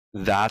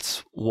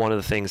that's one of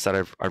the things that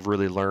I've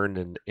really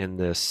learned in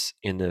this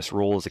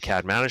role as a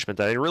CAD management,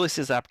 that I didn't really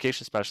see as an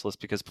application specialist,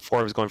 because before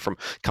I was going from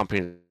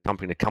company to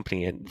company to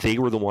company, and they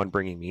were the one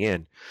bringing me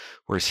in.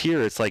 Whereas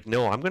here, it's like,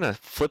 no, I'm going to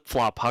flip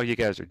flop how you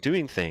guys are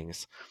doing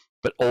things,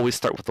 but always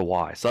start with the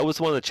why. So that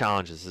was one of the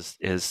challenges,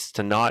 is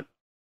to not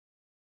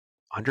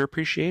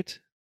underappreciate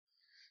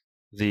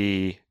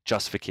the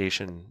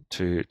justification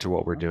to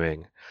what we're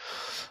doing,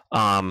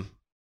 and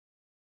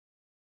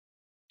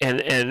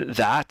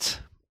that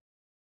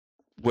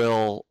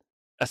will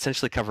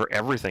essentially cover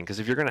everything. Because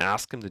if you're going to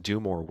ask them to do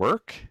more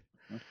work,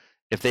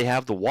 if they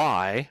have the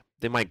why,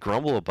 they might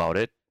grumble about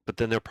it, but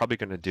then they're probably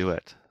going to do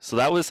it. So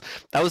that was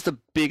the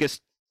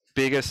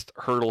biggest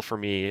hurdle for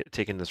me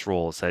taking this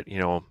role, is that,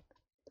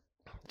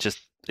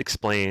 just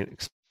explain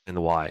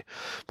the why.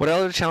 What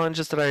other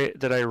challenges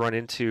that I run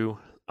into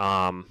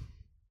as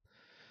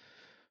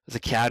a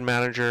CAD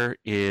manager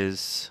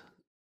is,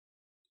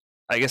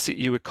 I guess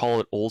you would call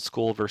it old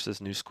school versus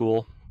new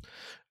school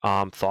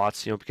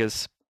thoughts,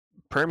 because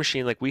Prayer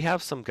Machine, like, we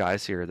have some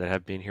guys here that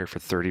have been here for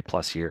 30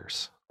 plus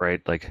years,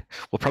 right? Like,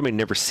 we'll probably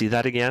never see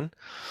that again.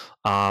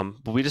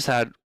 But we just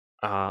had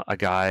a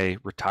guy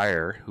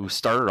retire who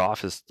started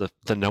off as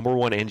the number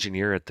one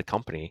engineer at the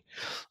company.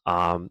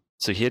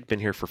 So he had been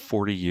here for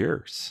 40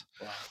 years.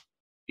 Wow.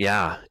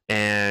 Yeah.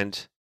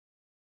 And,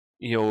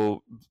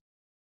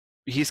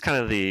 he's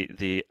kind of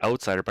the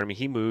outsider, but I mean,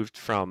 he moved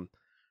from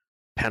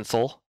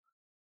pencil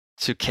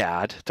to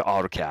CAD to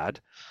AutoCAD,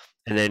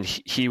 and then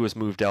he was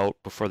moved out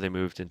before they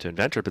moved into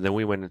Inventor, but then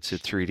we went into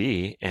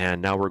 3D,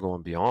 and now we're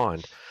going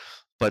beyond.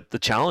 But the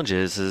challenge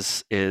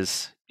is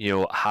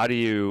how do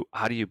you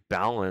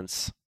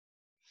balance?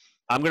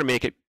 I'm going to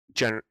make it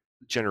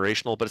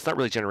generational, but it's not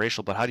really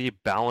generational. But how do you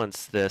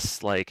balance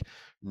this, like,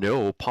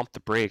 no, pump the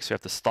brakes, we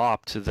have to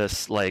stop, to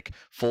this, like,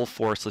 full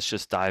force, let's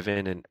just dive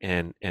in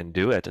and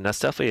do it? And that's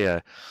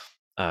definitely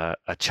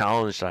a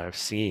challenge that I've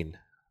seen.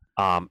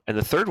 And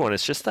the third one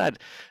is just that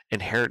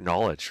inherent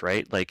knowledge,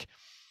 right? Like,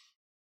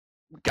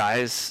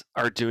 guys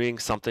are doing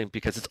something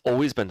because it's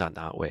always been done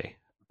that way.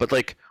 But,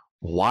 like,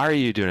 why are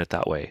you doing it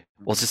that way?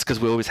 Well, it's just because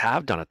we always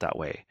have done it that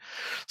way.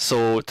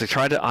 So to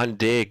try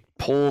to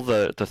pull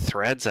the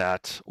threads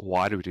at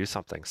why do we do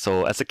something.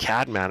 So as a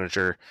CAD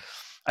manager,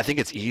 I think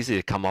it's easy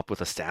to come up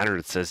with a standard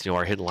that says,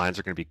 our hidden lines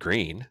are going to be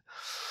green.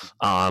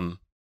 But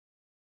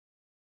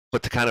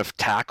to kind of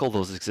tackle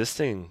those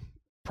existing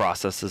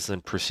processes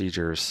and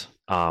procedures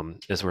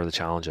is where the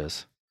challenge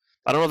is.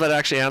 I don't know if that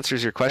actually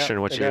answers your question,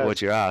 Yeah,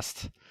 what you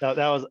asked. That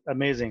was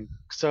amazing.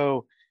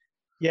 So,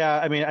 yeah,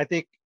 I mean, I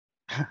think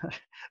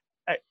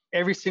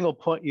every single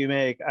point you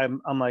make,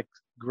 I'm like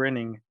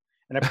grinning,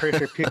 and I pray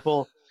for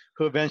people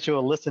who eventually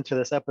will listen to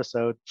this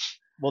episode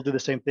will do the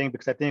same thing,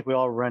 because I think we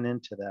all run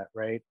into that,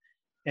 right?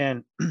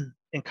 And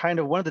and kind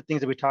of one of the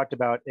things that we talked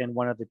about in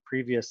one of the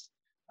previous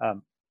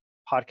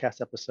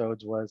podcast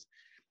episodes was,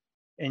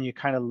 and you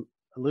kind of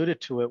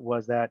alluded to it,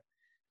 was that,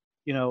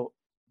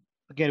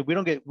 again,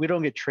 we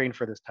don't get trained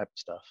for this type of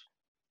stuff,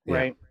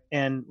 right? Yeah.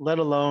 And let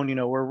alone,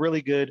 we're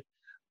really good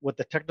with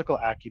the technical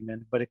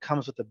acumen, but it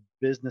comes with the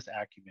business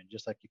acumen,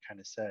 just like you kind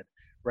of said,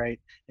 right?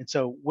 And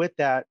so with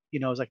that,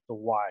 it's like the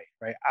why,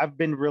 right? I've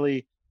been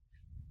really,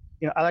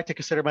 I like to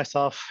consider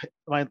myself,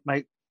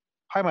 probably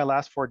my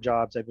last 4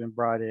 jobs, I've been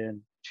brought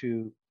in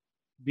to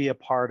be a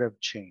part of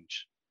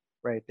change,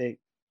 right?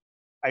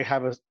 I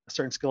have a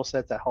certain skill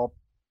set that help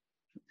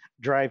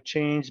drive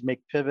change,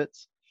 make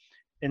pivots.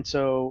 And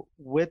so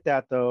with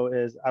that, though,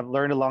 is I've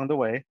learned along the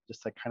way,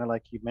 just like kind of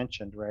like you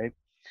mentioned, right,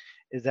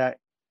 is that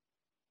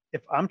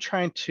if I'm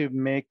trying to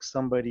make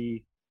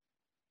somebody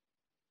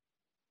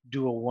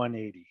do a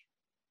 180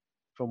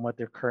 from what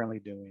they're currently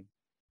doing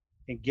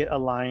and get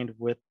aligned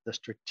with the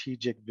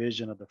strategic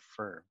vision of the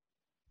firm,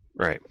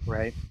 right,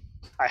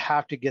 I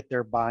have to get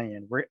their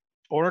buy-in. In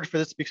order for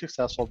this to be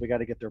successful, we got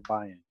to get their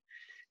buy-in.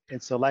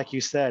 And so, like you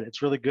said,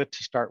 it's really good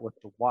to start with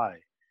the why.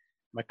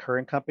 My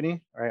current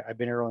company, right, I've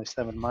been here only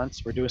 7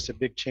 months. We're doing some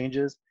big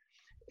changes.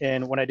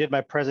 And when I did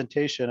my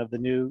presentation of the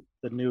new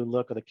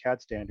look of the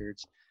CAD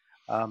standards,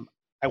 I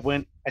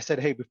said,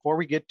 hey, before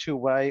we get to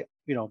why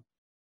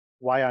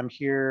I'm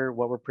here,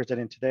 what we're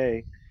presenting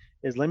today,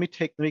 is let me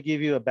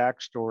give you a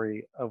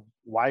backstory of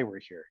why we're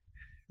here.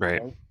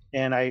 Right.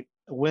 And I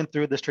went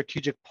through the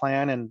strategic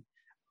plan, and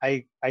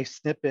I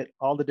snippet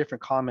all the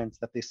different comments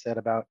that they said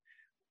about,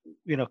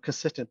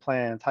 consistent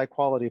plans, high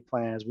quality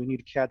plans. We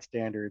need CAD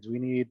standards. We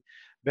need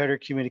better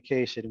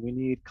communication. We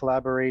need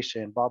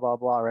collaboration, blah, blah,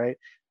 blah, right?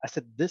 I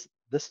said, this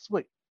is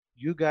what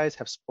you guys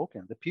have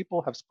spoken. The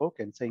people have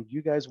spoken saying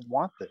you guys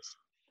want this.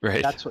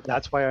 Right.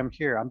 That's why I'm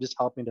here. I'm just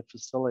helping to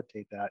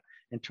facilitate that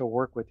and to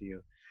work with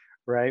you,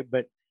 right?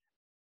 But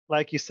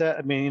like you said,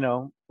 I mean,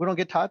 we don't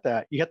get taught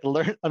that. You have to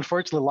learn.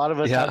 Unfortunately, a lot of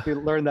us Yeah. have to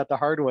learn that the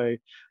hard way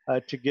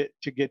to get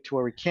to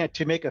where we can't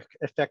to make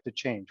effective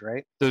change,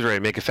 right? That's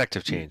right. Make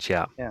effective change.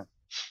 Yeah. Yeah.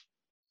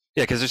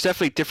 Yeah, because there's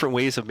definitely different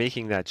ways of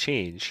making that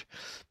change,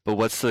 but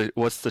what's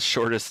the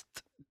shortest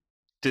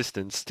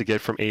distance to get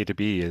from A to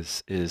B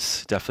is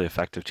definitely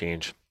effective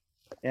change.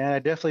 And I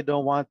definitely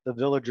don't want the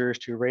villagers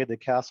to raid the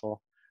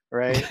castle,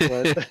 right?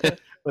 With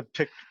with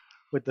pick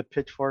with the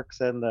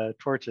pitchforks and the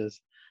torches.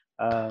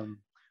 Um,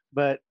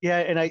 but yeah,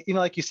 and I,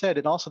 like you said,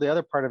 and also the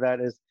other part of that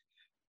is,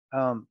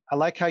 I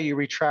like how you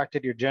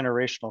retracted your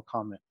generational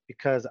comment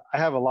because I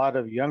have a lot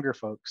of younger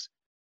folks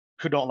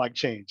who don't like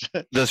change.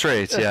 That's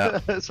right. Yeah.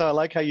 So I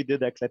like how you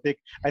did that because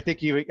I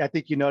think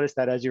you noticed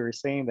that as you were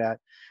saying that,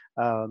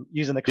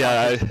 using the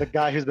Yeah. context of the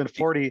guy who's been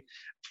 40,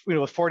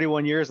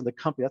 41 years in the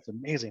company. That's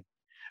amazing.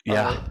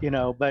 Yeah.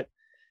 But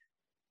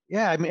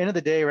yeah, I mean, end of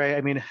the day, right?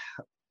 I mean,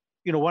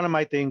 one of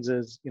my things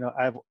is,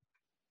 I have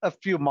a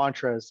few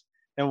mantras,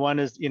 and one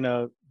is,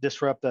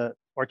 disrupt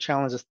or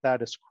challenge the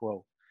status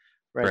quo,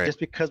 right? Right. Just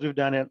because we've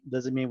done it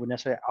doesn't mean we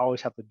necessarily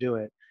always have to do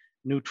it.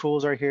 New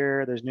tools are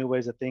here. There's new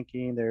ways of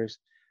thinking. There's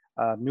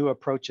new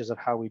approaches of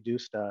how we do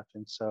stuff.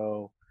 And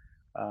so,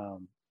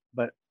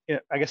 but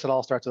I guess it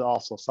all starts with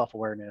also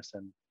self-awareness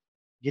and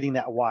getting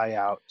that why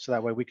out, so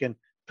that way we can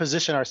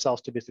position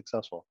ourselves to be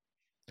successful.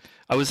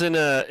 I was in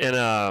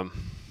a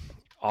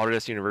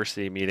Autodesk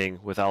University meeting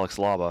with Alex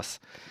Labas,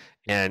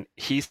 and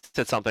he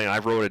said something. I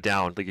wrote it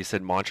down, like you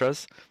said,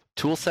 mantras: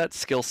 tool set,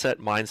 skill set,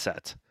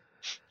 mindset.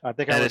 I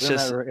think And I it's was in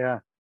just that. Yeah.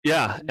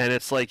 yeah, and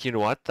it's like, you know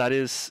what? That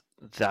is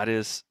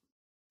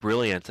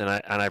brilliant, and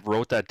I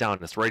wrote that down.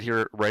 It's right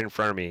here, right in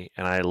front of me,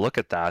 and I look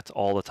at that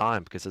all the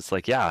time because it's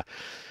like, yeah,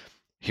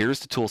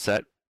 here's the tool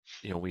set.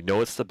 We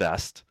know it's the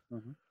best.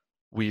 Mm-hmm.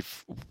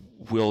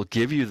 We'll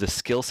give you the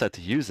skill set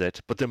to use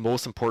it, but the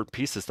most important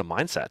piece is the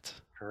mindset.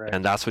 Correct.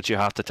 And that's what you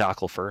have to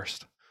tackle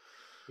first.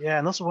 Yeah,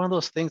 and this is one of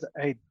those things.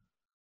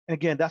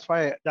 Again, that's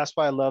why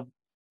I love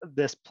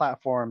this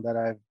platform that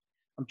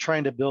I'm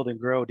trying to build and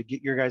grow to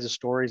get your guys'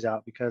 stories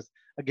out, because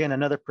again,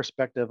 another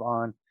perspective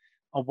on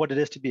what it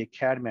is to be a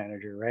CAD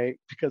manager, right?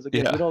 Because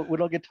again, Yeah. we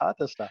don't get taught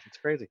this stuff. It's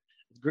crazy.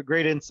 It's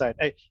great insight.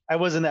 I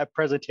was in that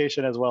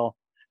presentation as well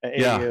at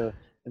AU,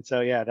 and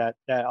so yeah,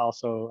 that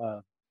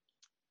also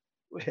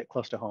hit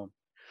close to home.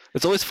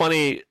 It's always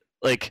funny,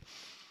 like,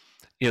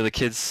 the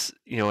kids,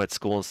 at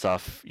school and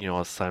stuff,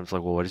 all the times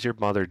like, well, what does your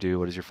mother do?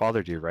 What does your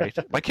father do? Right?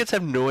 My kids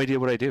have no idea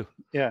what I do.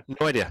 Yeah.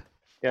 No idea.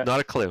 Yeah. Not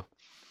a clue.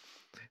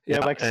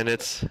 Yeah. And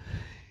it's.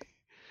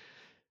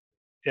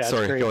 Yeah.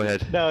 Sorry, go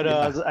ahead. No,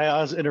 Yeah. I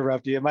was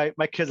interrupting you. My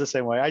kids the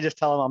same way. I just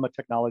tell them I'm a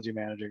technology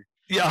manager.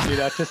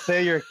 Yeah. To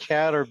say you're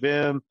CAD or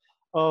BIM.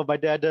 Oh, my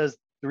dad does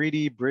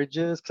 3D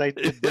bridges because I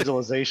did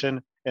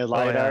visualization and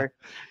LiDAR.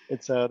 Oh, yeah.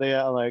 And so they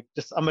are like,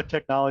 I'm a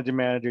technology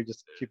manager.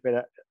 Just keep it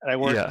at, and I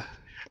work. Yeah.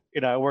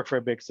 I work for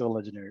a big civil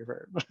engineering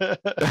firm.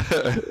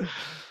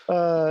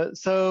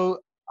 So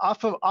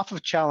off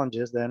of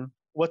challenges, then,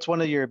 what's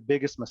one of your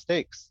biggest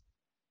mistakes,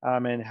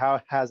 and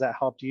how has that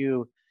helped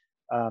you,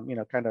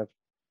 kind of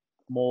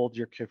mold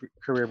your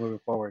career moving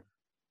forward?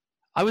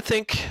 I would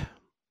think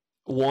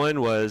one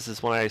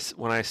is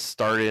when I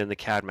started in the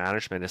CAD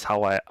management is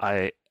how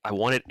I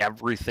wanted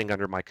everything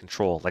under my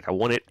control. Like I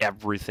wanted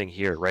everything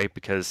here, right?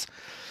 Because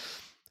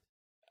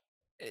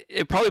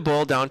it probably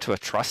boiled down to a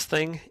trust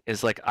thing.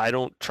 Is like I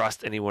don't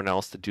trust anyone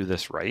else to do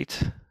this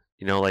right.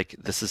 Like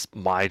this is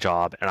my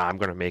job and I'm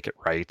going to make it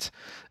right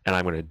and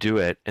I'm going to do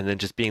it. And then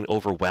just being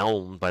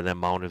overwhelmed by the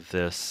amount of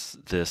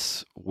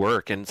this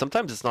work. And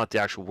sometimes it's not the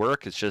actual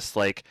work. It's just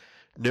like,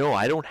 no,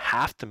 I don't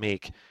have to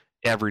make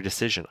every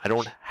decision. I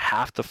don't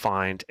have to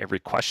find every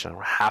question. I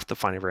don't have to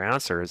find every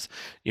answer. It's,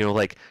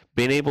 like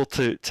being able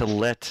to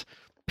let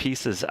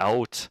pieces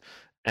out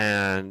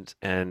and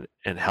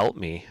help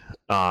me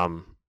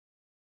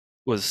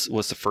was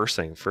the first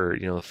thing for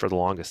the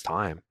longest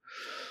time.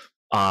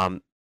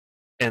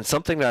 And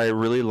something that I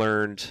really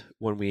learned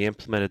when we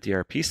implemented the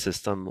ERP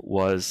system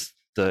was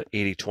the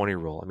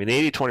 80-20 rule. I mean,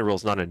 the 80-20 rule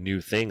is not a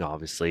new thing,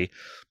 obviously,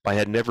 but I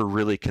had never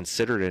really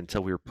considered it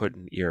until we were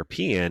putting ERP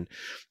in,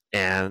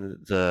 and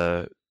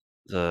the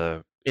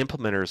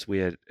implementers we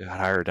had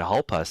hired to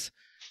help us,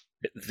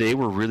 they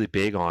were really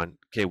big on,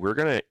 okay, we're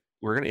gonna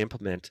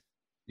implement,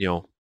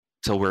 till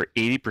we're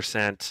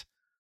 80%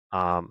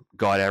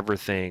 got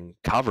everything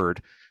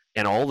covered,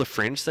 and all the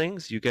fringe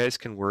things you guys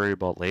can worry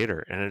about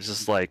later. And it's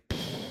just like,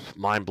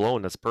 mind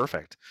blown. That's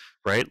perfect,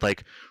 right?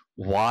 Like,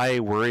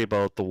 why worry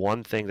about the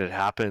one thing that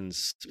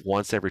happens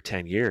once every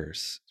 10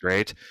 years,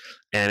 right?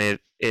 And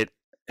it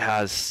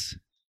has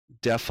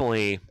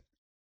definitely,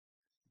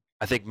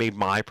 I think, made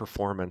my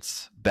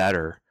performance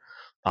better,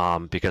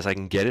 because I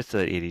can get it to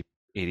the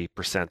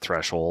 80%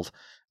 threshold,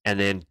 and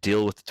then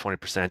deal with the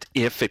 20%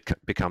 if it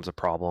becomes a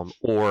problem,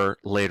 or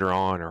later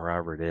on, or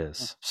however it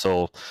is.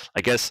 So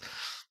I guess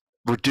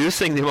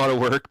reducing the amount of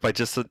work by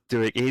just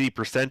doing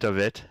 80% of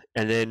it,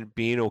 and then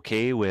being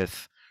okay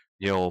with,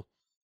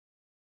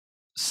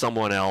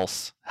 someone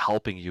else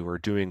helping you or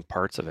doing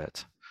parts of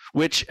it,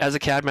 which as a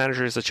CAD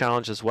manager is a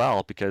challenge as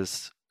well,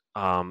 because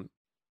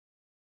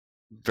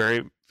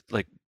very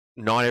like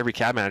not every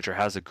CAD manager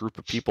has a group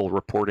of people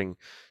reporting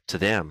to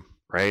them,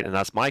 right? And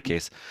that's my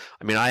case.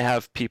 I mean, I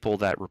have people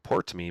that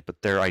report to me, but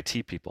they're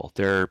IT people.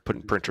 They're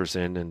putting printers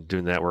in and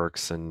doing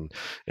networks and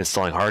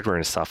installing hardware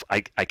and stuff.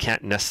 I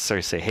can't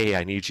necessarily say, hey,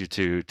 I need you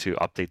to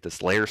update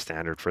this layer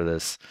standard for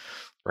this,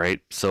 right?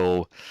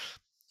 So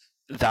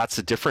that's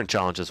a different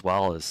challenge as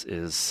well,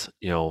 is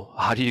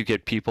how do you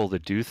get people to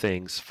do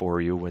things for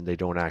you when they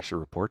don't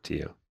actually report to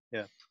you?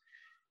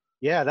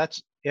 Yeah,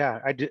 that's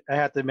I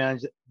have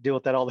to deal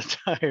with that all the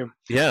time.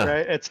 Yeah.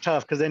 Right. It's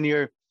tough because then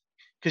you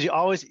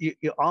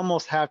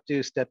almost have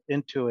to step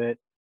into it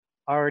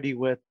already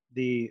with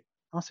the,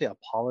 I don't say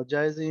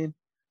apologizing,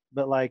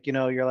 but like,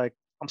 you're like,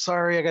 I'm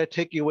sorry, I got to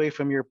take you away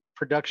from your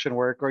production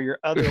work or your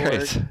other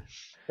work.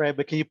 Right.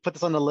 But can you put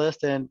this on the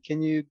list? And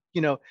can you,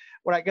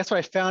 what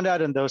I found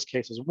out in those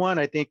cases, one,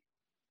 I think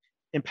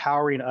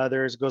empowering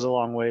others goes a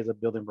long ways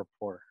of building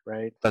rapport,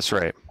 right? That's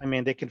right. I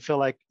mean, they can feel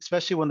like,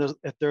 especially when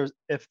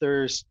if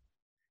there's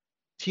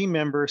team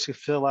members who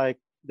feel like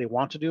they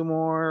want to do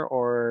more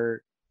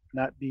or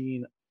not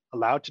being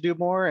allowed to do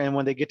more, and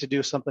when they get to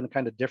do something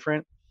kind of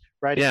different,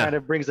 right? It kind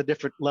of brings a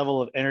different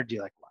level of energy.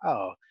 Like,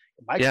 wow,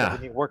 Mike's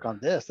letting me work on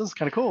this. This is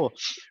kind of cool.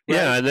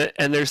 Right? Yeah,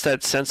 and there's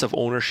that sense of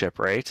ownership,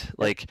 right?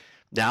 Like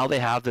now they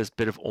have this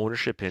bit of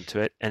ownership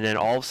into it, and then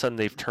all of a sudden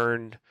they've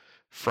turned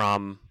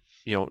from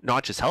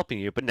not just helping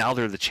you, but now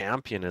they're the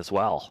champion as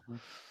well.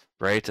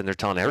 Right, and they're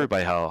telling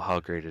everybody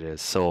how great it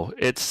is. So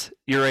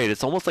you're right.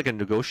 It's almost like a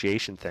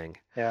negotiation thing.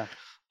 Yeah.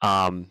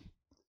 And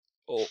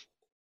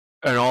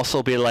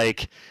also be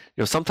like,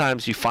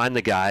 sometimes you find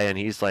the guy and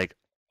he's like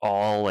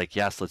all like,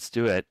 yes, let's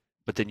do it.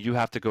 But then you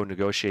have to go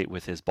negotiate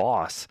with his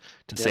boss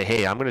to say,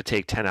 hey, I'm going to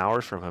take 10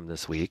 hours from him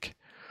this week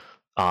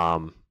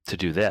to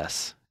do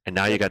this. And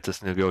now you got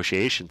this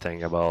negotiation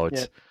thing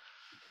about.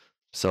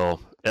 So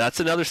that's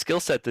another skill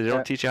set that they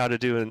don't teach you how to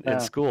do in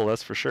school.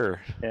 That's for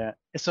sure. Yeah.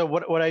 So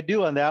what I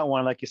do on that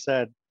one, like you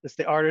said, it's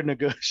the art of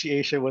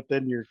negotiation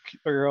within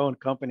your own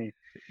company.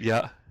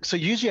 Yeah. So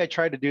usually I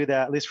try to do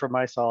that, at least for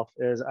myself,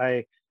 is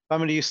if I'm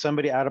going to use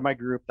somebody out of my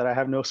group that I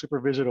have no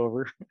supervision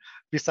over,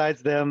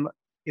 besides them,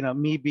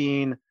 me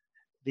being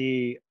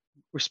the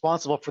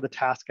responsible for the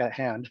task at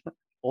hand,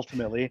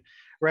 ultimately,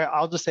 right?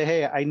 I'll just say,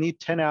 hey, I need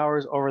 10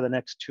 hours over the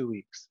next 2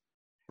 weeks.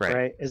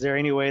 Right. Is there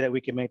any way that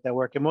we can make that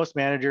work? And most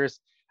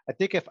managers, I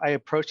think if I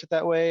approach it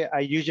that way, I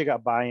usually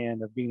got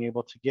buy-in of being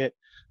able to get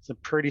some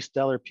pretty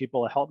stellar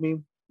people to help me,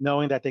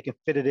 knowing that they can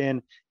fit it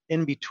in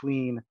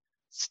between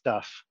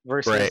stuff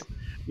versus,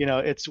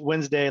 it's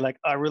Wednesday, like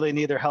I really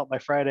need their help by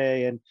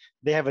Friday and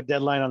they have a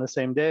deadline on the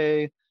same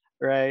day.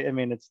 Right. I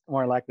mean, it's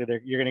more likely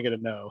you're going to get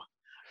a no.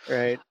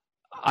 Right.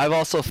 I've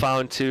also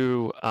found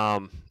too,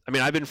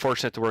 I've been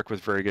fortunate to work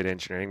with very good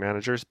engineering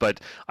managers, but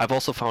I've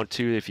also found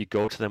too, if you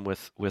go to them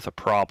with a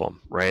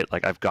problem, right?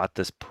 Like I've got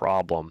this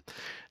problem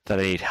that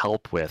I need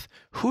help with.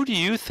 Who do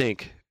you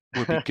think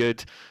would be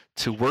good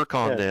to work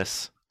on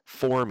this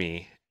for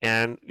me?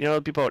 And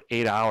it'll be about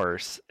 8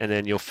 hours, and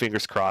then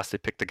fingers crossed they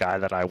pick the guy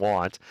that I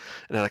want,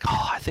 and they're like,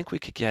 oh, I think we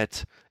could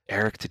get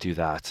Eric to do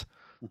that.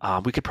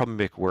 We could probably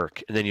make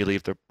work. And then you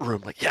leave the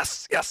room like,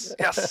 yes, yes,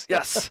 yes,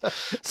 yes.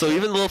 So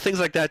even little things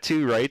like that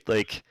too, right?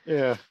 Like,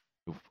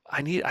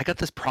 I got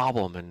this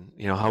problem, and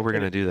how we're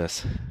going to do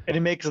this. And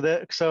it makes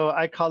so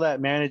I call that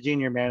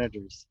managing your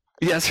managers.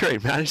 Yeah, that's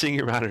right. Managing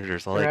your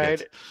managers. I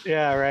like it.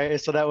 Yeah, right.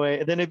 So that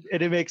way, then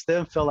it makes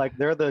them feel like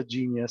they're the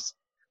genius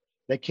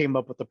that came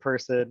up with the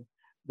person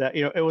that,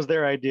 it was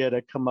their idea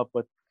to come up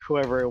with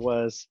whoever it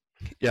was.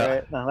 Yeah.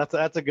 Right? No,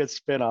 that's a good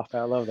spin-off.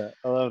 I love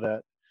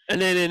that.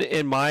 And then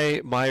in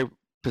my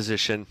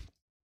position,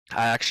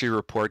 I actually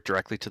report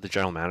directly to the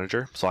general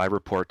manager. So I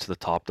report to the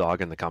top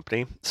dog in the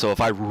company. So if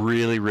I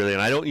really, really,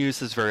 and I don't use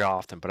this very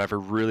often, but if I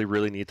really,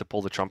 really need to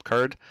pull the trump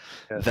card,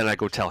 then I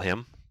go tell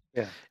him.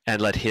 And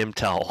let him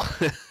tell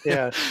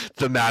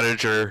the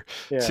manager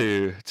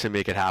to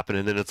make it happen,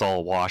 and then it's all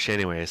a wash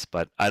anyways.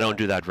 But I don't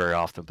do that very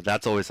often, but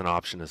that's always an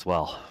option as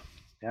well.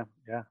 Yeah,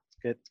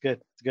 it's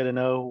good. It's good to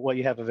know what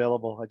you have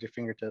available at your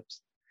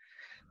fingertips.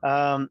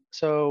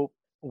 So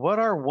what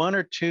are 1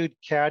 or 2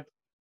 CAD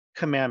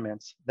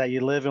commandments that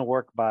you live and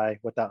work by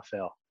without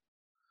fail?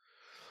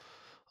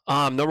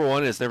 Number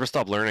 1 is never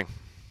stop learning.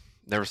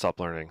 Never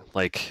stop learning.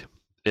 Like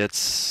you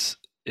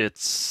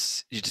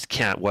just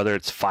can't, whether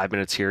it's 5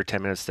 minutes here,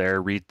 10 minutes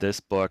there, read this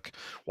book,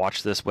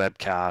 watch this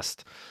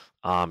webcast,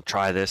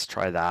 try this,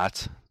 try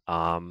that.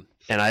 And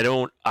I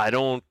don't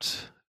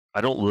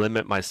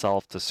limit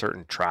myself to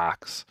certain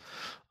tracks.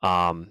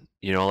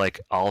 Like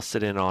I'll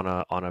sit in on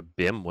a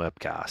BIM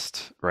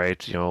webcast, right?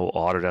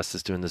 Autodesk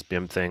is doing this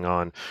BIM thing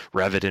on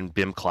Revit and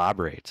BIM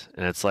Collaborate.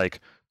 And it's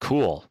like,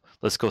 cool.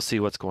 let's go see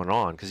what's going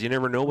on, because you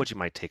never know what you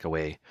might take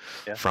away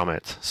Yeah. from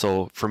it.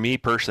 So for me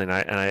personally,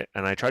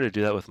 and I try to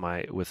do that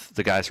with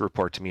the guys who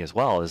report to me as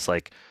well, is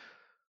like,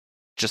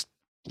 just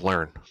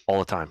learn all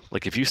the time.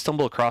 Like if you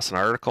stumble across an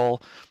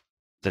article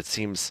that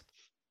seems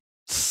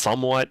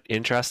somewhat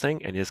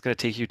interesting and it's going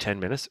to take you 10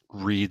 minutes,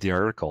 read the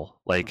article.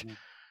 Like Mhm.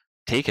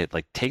 take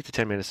the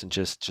 10 minutes and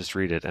just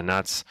read it. And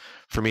that's,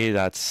 for me,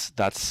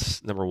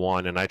 that's number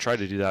one. And I try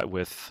to do that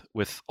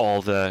with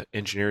all the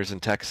engineers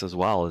and techs as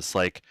well. It's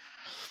like,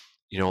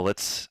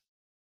 let's,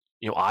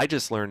 I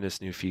just learned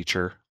this new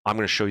feature. I'm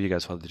going to show you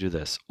guys how to do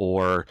this.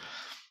 Or,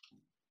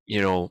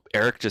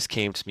 Eric just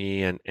came to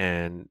me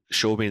and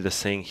showed me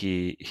this thing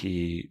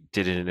he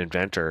did in an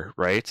Inventor,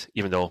 right?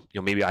 Even though,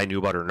 maybe I knew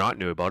about it or not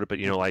knew about it, but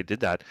I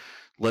did that.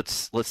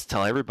 Let's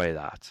tell everybody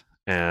that.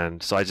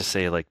 And so I just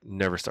say, like,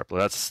 never stop.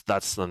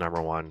 That's the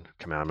number one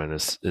commandment,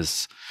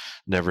 is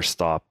never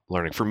stop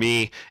learning for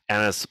me,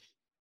 and as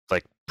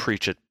like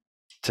preach it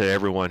to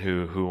everyone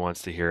who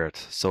wants to hear it.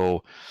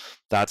 So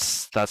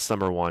that's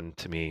number one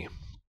to me.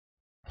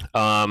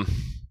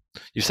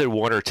 You said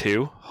one or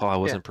two? Oh, I Yeah,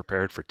 wasn't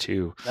prepared for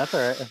two. that's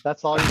all right. If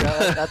that's all you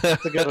got,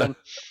 that's a good one.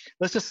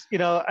 Let's just,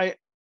 I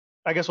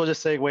guess we'll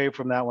just segue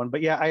from that one.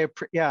 But yeah,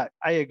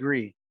 I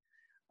agree.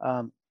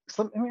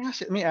 So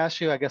let me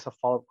ask you, I guess, a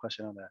follow-up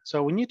question on that.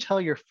 So when you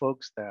tell your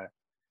folks that,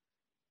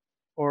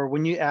 or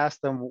when you ask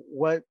them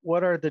what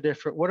are the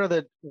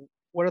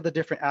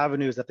different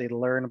avenues that they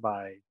learn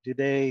by, do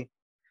they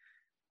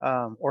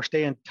or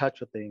stay in touch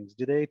with things,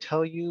 do they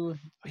tell you?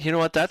 You know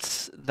what?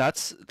 That's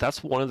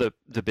one of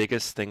the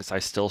biggest things I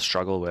still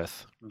struggle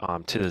with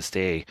to this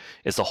day,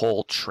 is the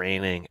whole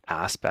training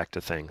aspect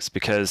of things.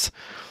 Because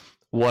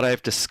what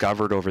I've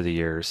discovered over the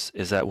years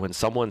is that when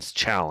someone's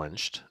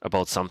challenged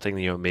about something,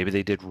 maybe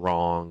they did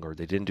wrong or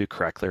they didn't do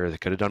correctly or they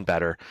could have done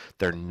better,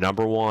 their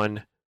number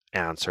one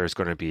answer is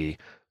going to be,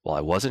 well,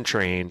 I wasn't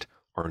trained,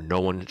 or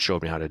no one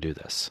showed me how to do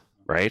this,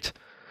 right?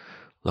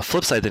 The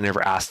flip side, they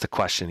never asked the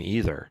question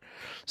either.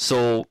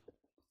 So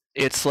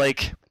it's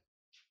like,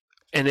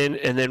 and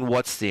then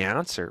what's the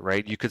answer,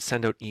 right? You could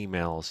send out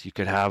emails, you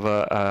could have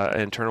a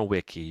internal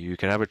wiki, you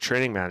could have a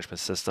training management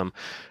system,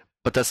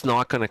 but that's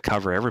not going to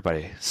cover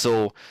everybody.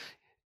 So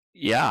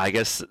yeah, I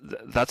guess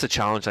that's a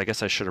challenge I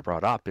guess I should have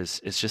brought up,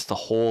 is just the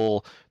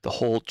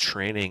whole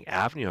training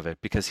avenue of it.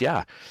 Because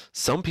yeah,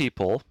 some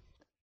people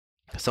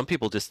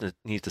just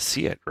need to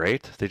see it,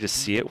 right? They just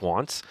see it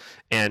once,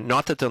 and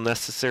not that they'll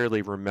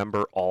necessarily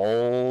remember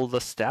all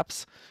the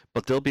steps,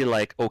 but they'll be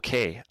like,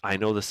 okay, I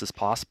know this is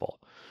possible.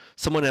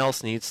 Someone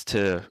else needs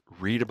to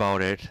read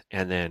about it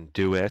and then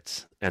do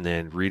it, and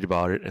then read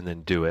about it and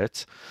then do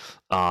it.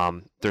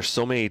 There's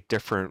so many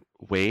different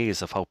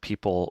ways of how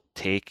people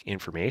take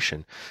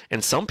information,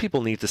 and some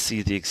people need to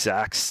see the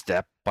exact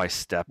step by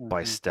step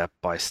by Mhm. step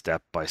by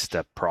step by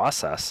step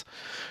process.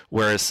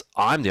 Whereas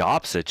I'm the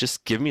opposite.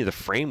 Just give me the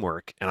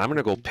framework and I'm going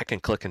to go pick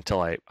and click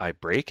until I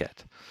break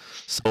it.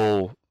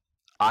 So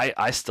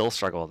I still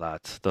struggle with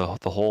that.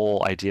 The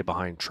whole idea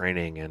behind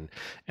training and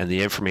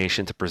the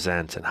information to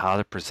present and how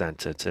to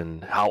present it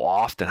and how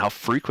often, how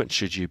frequent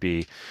should you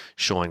be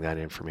showing that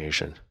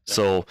information. Yeah.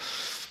 So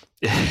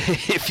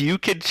if you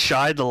could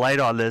shine the light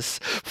on this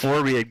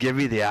for me and give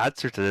me the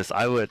answer to this,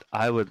 I would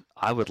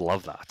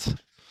love that.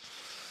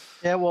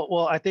 Yeah,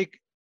 well, I think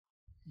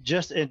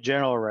just in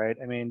general, right?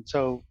 I mean,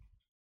 so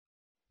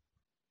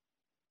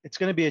it's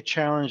going to be a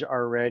challenge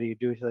already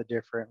due to the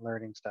different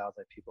learning styles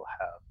that people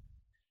have,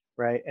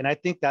 right? And I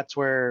think that's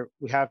where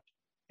we have,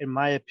 in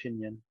my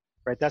opinion,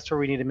 right? That's where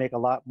we need to make a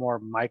lot more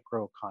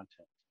micro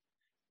content,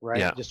 right?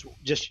 Yeah.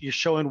 Just you're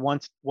showing one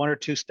or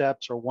two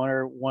steps or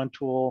one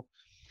tool,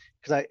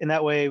 because in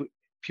that way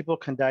people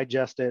can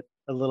digest it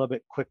a little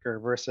bit quicker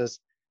versus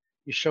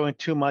you're showing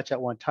too much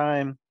at one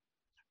time,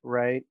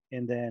 right?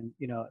 And then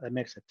that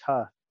makes it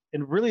tough.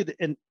 And really,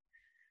 and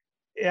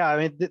yeah, I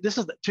mean, this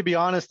is, to be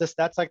honest,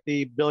 that's like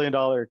the $1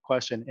 billion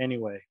question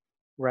anyway,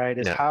 right?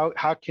 Is Yeah.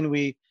 how can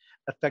we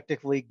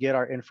effectively get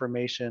our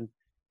information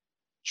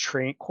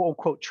quote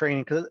unquote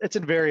training, because it's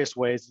in various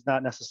ways. It's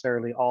not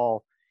necessarily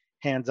all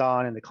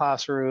hands-on in the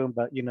classroom,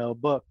 but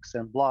books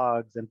and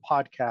blogs and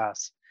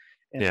podcasts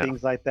and Yeah.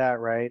 things like that,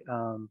 right?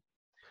 And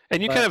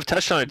you kind But of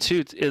touched on it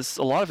too, is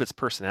a lot of its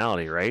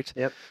personality, right?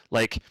 yep.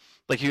 Like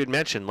you had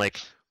mentioned, like,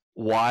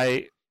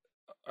 why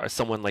are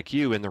someone like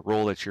you in the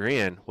role that you're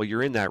in? Well,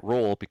 you're in that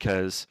role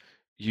because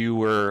you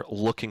were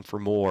looking for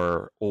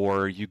more,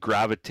 or you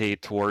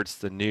gravitate towards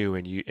the new,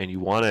 and you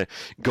want to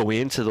go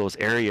into those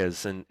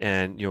areas and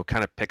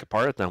kind of pick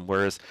apart at them.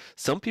 Whereas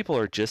some people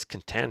are just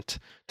content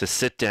to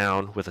sit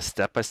down with a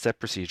step-by-step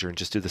procedure and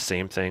just do the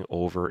same thing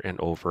over and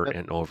over Yep.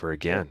 and over Yep.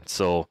 again.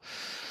 So,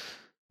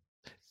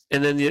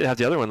 and then you have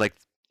the other one, like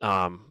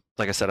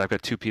I said, I've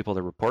got two people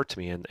that report to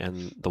me,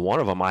 and the one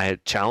of them, I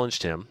had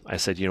challenged him. I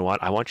said, you know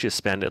what? I want you to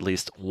spend at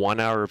least 1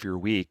 hour of your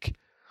week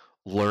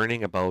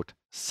learning about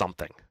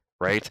something,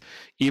 right?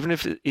 Even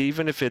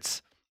if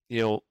it's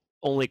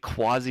only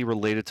quasi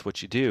related to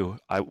what you do.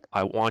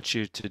 I want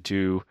you to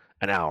do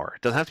an hour.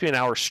 It doesn't have to be an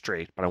hour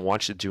straight, but I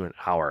want you to do an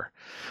hour.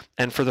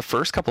 And for the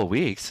first couple of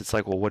weeks, it's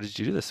like, well, what did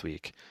you do this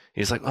week?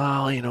 He's like,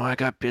 well, I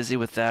got busy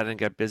with that and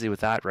got busy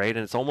with that, right?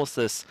 And it's almost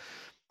this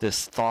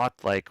thought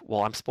like,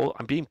 well,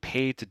 I'm being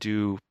paid to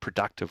do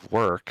productive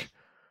work.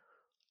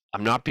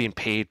 I'm not being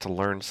paid to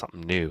learn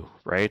something new,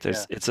 right?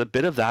 Yeah. It's a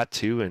bit of that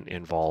too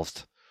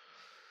involved.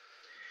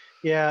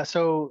 Yeah.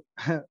 So,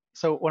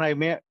 so when I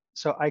man,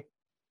 so I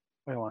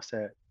don't want to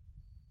say it.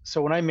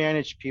 So when I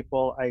manage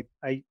people, I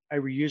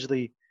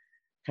usually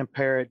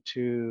compare it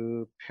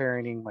to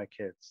parenting my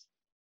kids,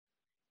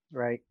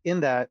 right? In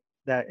that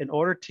in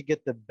order to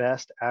get the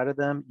best out of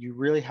them, you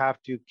really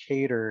have to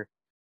cater,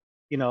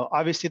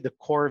 obviously the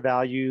core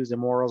values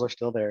and morals are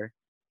still there,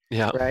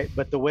 Yeah. right?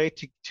 But the way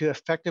to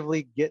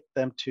effectively get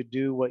them to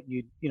do what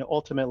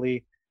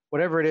ultimately,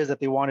 whatever it is that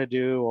they want to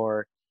do,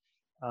 or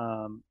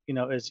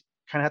is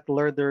kind of have to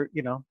learn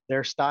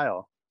their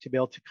style to be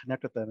able to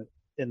connect with them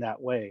in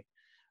that way,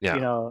 Yeah.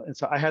 And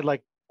so I had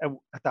like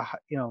at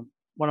the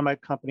one of my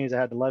companies, I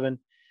had 11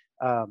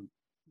 um,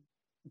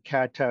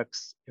 CAD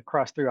techs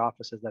across 3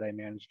 offices that I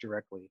managed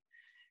directly.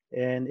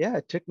 And yeah,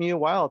 it took me a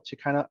while to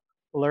kind of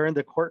learn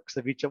the quirks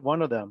of each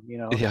one of them,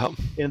 Yeah.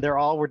 and they're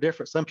all were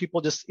different. Some people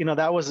just,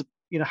 that was,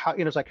 how,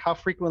 it's like, how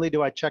frequently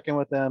do I check in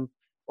with them,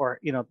 or,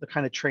 the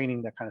kind of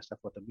training, that kind of stuff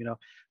with them,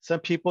 some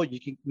people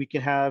we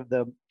can have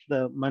the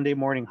Monday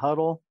morning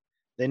huddle.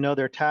 They know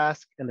their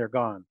task and they're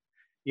gone.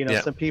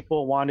 Yeah. Some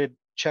people wanted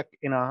check,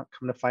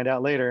 come to find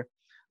out later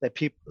that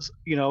people,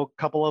 a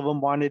couple of them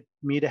wanted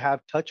me to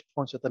have touch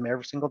points with them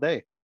every single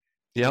day.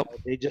 Yep.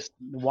 They just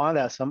want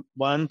that. Some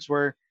ones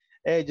were,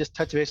 hey, just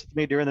touch base with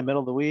me during the middle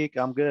of the week.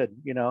 I'm good,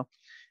 And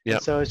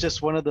Yep. so it's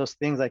just one of those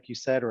things, like you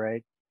said,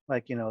 right?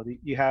 Like,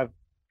 you have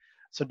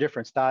some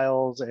different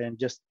styles, and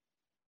just,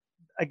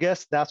 I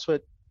guess that's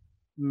what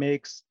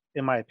makes,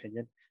 in my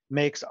opinion,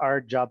 makes our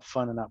job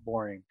fun and not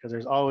boring, because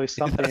there's always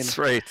something That's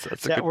right.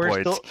 That's a that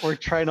good point. we're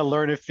trying to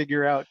learn and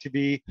figure out to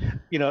be,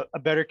 a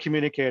better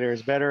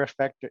communicators, better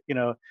effective,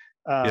 Yeah.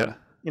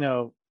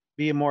 um,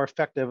 be more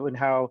effective in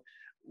how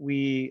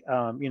we,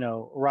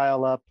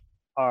 rile up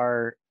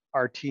our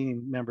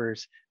team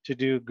members to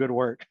do good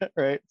work,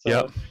 right?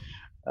 Yep.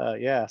 So,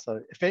 yeah.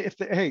 So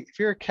if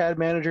you're a CAD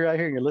manager out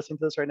here and you're listening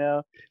to this right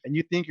now, and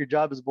you think your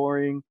job is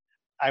boring,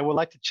 I would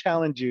like to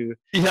challenge you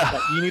Yeah.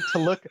 that you need to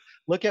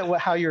look at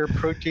how you're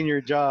approaching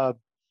your job,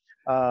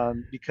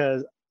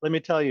 because let me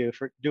tell you,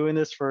 for doing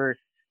this for,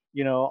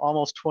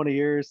 almost 20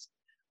 years,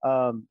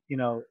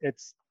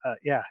 it's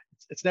yeah,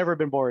 it's never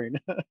been boring.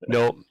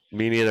 Nope,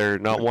 me neither.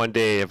 Not one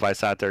day if I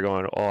sat there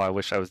going, "Oh, I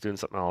wish I was doing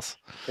something else."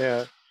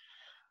 Yeah.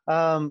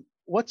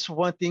 What's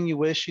one thing you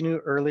wish you knew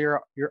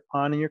earlier you're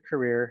on in your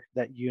career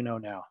that you know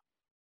now?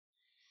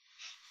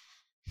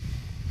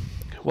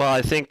 Well,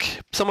 I think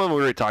some of them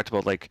we already talked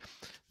about, like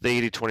the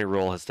 80/20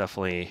 rule has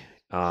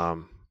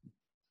um,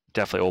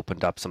 definitely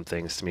opened up some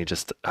things to me.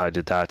 Just how I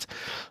did that.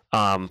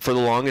 For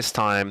the longest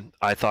time,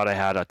 I thought I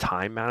had a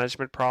time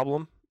management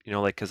problem.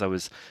 Like because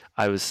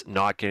I was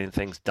not getting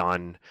things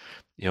done,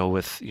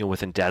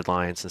 within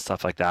deadlines and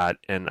stuff like that.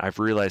 And I've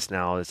realized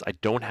now is I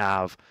don't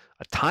have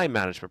a time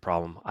management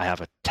problem. I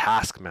have a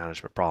task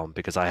management problem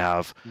because I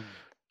have Mm.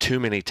 too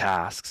many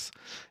tasks,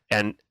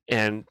 and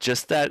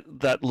just that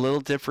little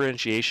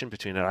differentiation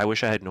between it. I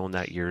wish I had known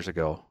that years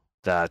ago.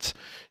 That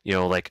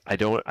like I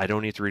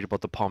don't need to read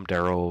about the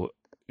Pomodoro.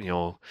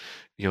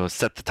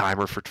 Set the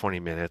timer for 20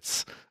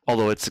 minutes.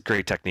 Although it's a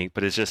great technique,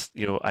 but it's just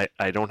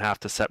I don't have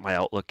to set my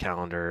Outlook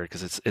calendar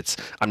because it's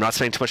I'm not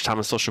spending too much time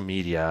on social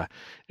media.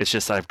 It's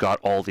just that I've got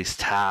all these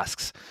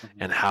tasks, Mhm.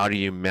 and how do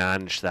you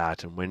manage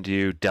that, and when do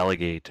you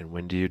delegate, and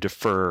when do you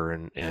defer,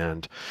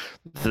 and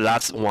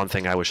that's one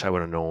thing I wish I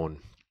would have known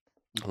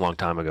a long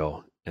time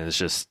ago, and it's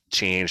just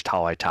changed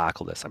how I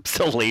tackle this. I'm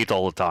still late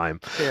all the time,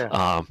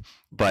 Yeah.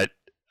 but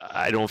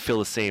I don't feel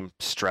the same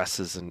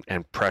stresses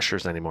and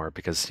pressures anymore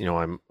because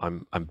I'm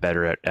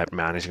better at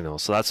managing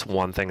those. So that's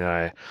one thing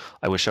that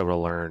I wish I would have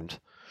learned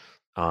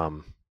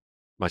um,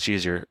 much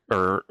easier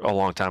or a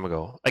long time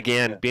ago.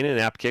 Again, Yeah. being an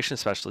application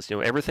specialist,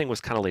 everything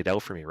was kind of laid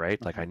out for me,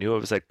 right? Like Mhm. I knew it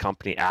was at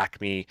company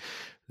Acme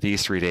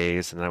these 3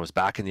 days, and then I was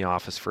back in the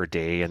office for a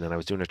day, and then I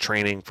was doing a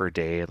training for a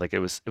day. Like it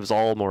was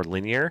all more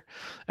linear.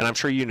 And I'm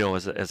sure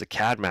as a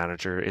CAD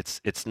manager,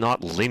 it's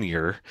not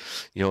linear.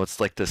 It's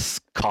like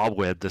this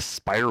cobweb, this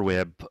spider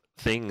web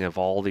thing of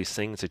all these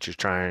things that you're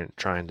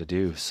trying to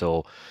do.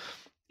 So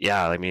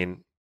yeah, I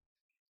mean,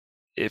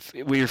 if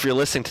you're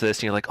listening to this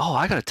and you're like, oh,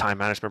 I got a time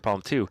management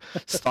problem too,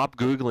 stop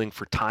Googling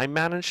for time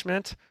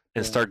management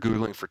and Yeah. start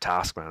Googling for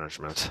task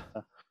management.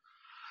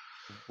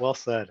 Well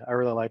said. I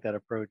really like that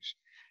approach.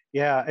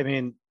 Yeah. I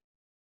mean,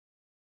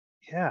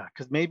 yeah,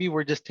 because maybe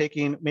we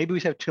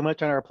have too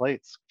much on our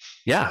plates.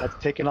 Yeah,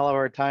 That's taking all of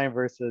our time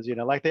versus,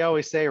 like they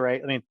always say,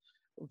 right? I mean,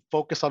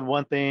 focus on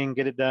one thing,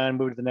 get it done,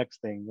 move to the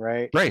next thing,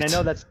 right? And I right.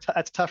 know that's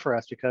tough for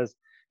us because,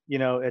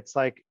 it's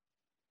like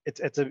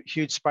it's a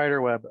huge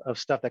spider web of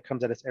stuff that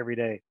comes at us every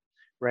day,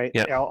 right?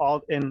 Yeah,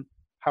 And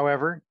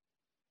however,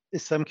 in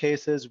some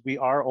cases, we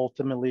are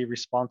ultimately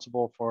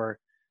responsible for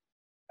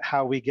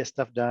how we get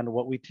stuff done,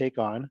 what we take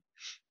on,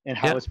 and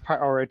how Yeah. it's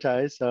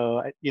prioritized.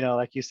 So,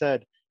 like you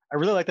said, I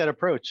really like that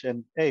approach.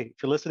 And hey,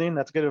 if you're listening,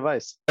 that's good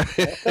advice.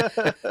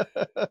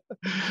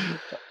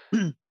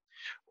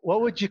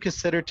 What would you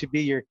consider to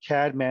be your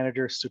CAD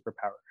manager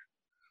superpower?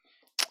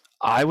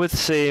 I would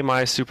say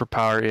my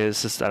superpower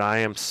is that I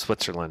am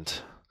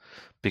Switzerland,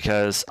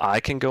 because I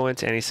can go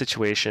into any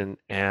situation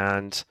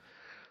and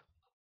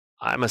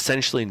I'm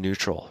essentially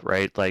neutral,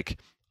 right? Like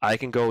I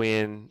can go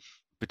in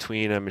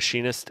between a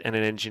machinist and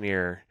an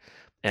engineer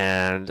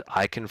and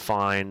I can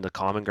find the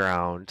common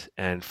ground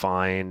and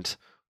find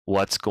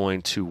what's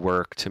going to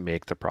work to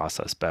make the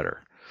process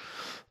better.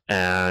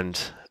 And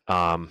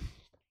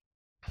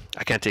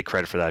I can't take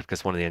credit for that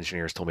because one of the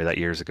engineers told me that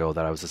years ago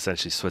that I was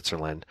essentially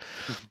Switzerland.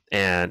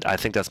 And I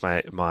think that's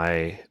my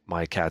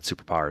CAD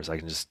superpowers. I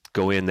can just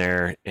go in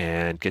there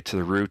and get to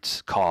the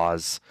root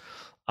cause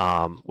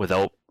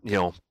without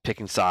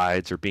picking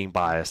sides or being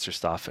biased or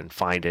stuff, and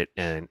find it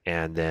and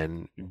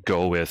then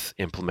go with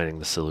implementing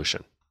the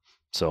solution.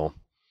 So,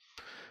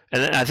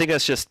 and then I think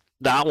that's just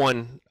that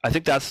one. I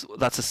think that's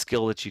a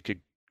skill that you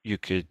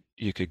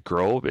could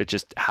grow. It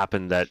just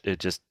happened that it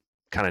just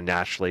kind of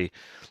naturally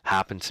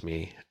happened to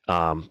me.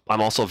 I'm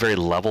also a very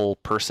level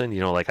person.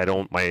 Like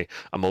my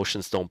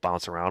emotions don't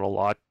bounce around a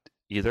lot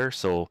either.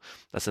 So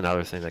that's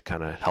another thing that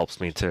kind of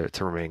helps me to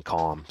remain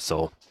calm.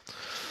 So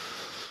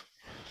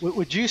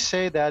Would you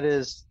say that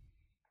is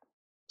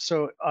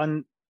so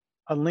on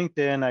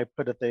LinkedIn? I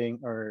put a thing,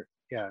 or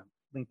yeah,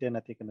 LinkedIn.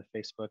 I think in the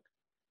Facebook,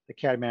 the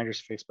CAD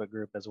managers Facebook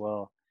group as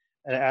well,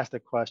 and I asked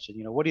the question.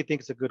 What do you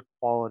think is a good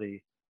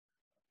quality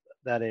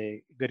that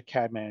a good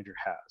CAD manager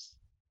has?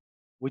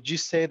 Would you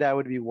say that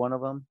would be one of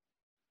them?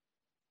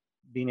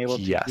 Being able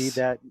to be yes.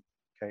 that,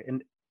 okay,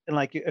 and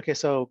like, okay,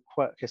 so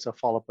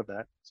follow up with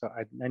that. So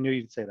I knew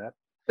you'd say that.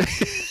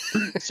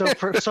 So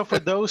for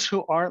those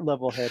who aren't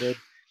level-headed,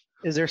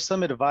 is there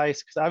some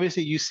advice? Because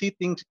obviously you see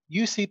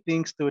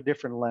things through a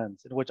different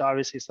lens, in which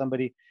obviously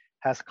somebody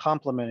has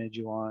complimented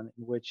you on,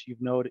 in which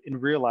you've noted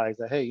and realized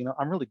that, hey,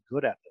 I'm really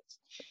good at this.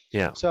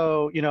 Yeah.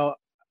 So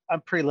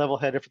I'm pretty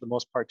level-headed for the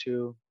most part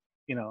too.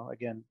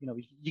 Again,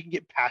 you can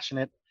get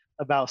passionate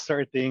about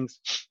certain things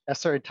at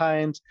certain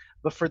times,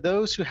 but for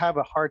those who have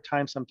a hard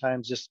time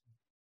sometimes just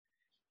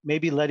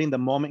maybe letting the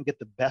moment get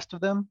the best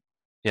of them,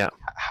 Yeah.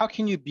 how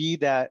can you be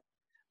that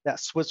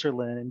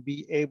Switzerland and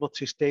be able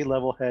to stay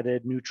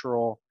level-headed,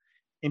 neutral,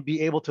 and be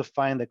able to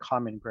find the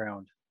common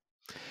ground?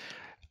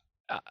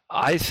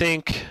 I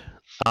think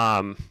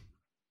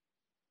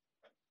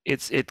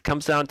it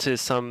comes down to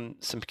some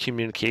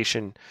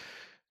communication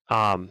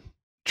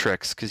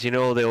tricks, because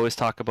they always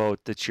talk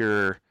about that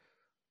you're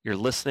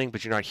listening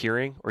but you're not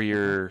hearing,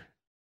 or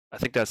I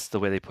think that's the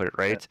way they put it,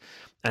 right?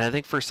 And I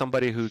think for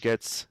somebody who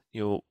gets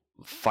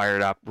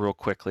fired up real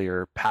quickly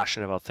or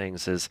passionate about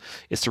things is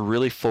to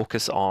really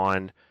focus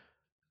on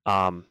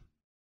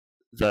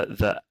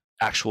the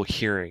actual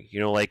hearing.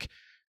 Like,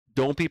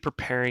 don't be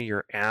preparing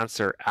your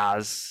answer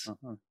as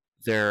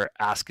they're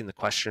asking the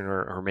question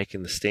or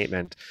making the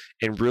statement,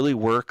 and really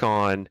work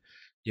on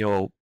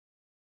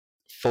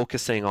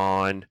focusing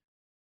on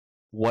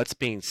what's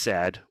being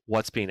said,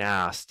 what's being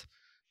asked.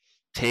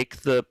 Take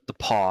the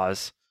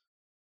pause,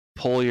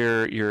 pull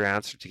your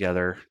answer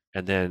together,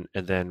 and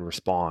then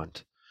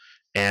respond.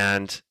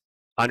 And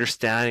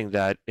understanding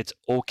that it's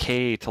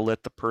okay to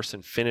let the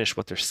person finish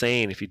what they're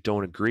saying if you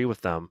don't agree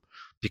with them,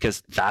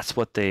 because that's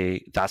what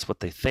they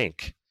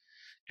think,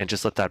 and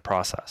just let that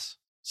process.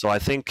 So I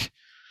think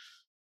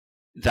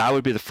that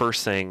would be the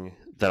first thing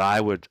that I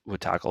would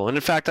tackle. And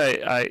in fact,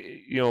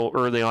 I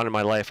early on in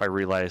my life, I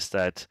realized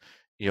that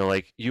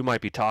like you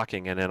might be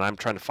talking and then I'm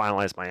trying to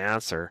finalize my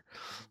answer,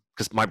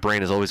 because my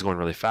brain is always going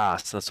really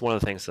fast. And that's one of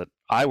the things that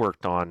I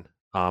worked on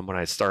when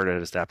I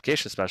started as the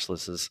application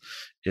specialist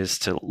is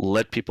to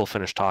let people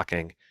finish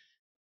talking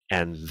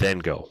and then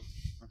go.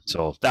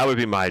 So that would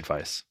be my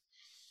advice.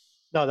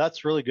 No,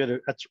 that's really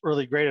good. That's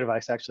really great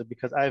advice, actually,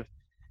 because I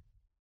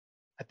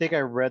think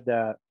I read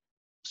that.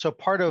 So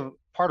part of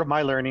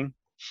my learning,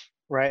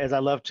 right, is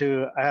I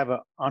have an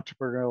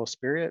entrepreneurial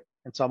spirit,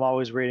 and so I'm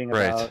always reading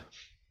Right. about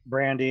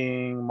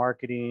branding,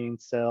 marketing,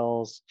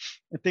 sales,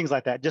 and things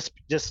like that. Just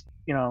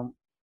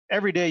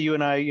every day you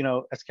and I,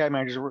 as CAD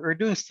managers, we're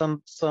doing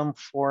some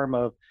form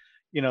of,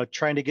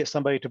 trying to get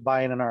somebody to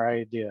buy in on our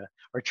idea,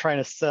 or trying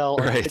to sell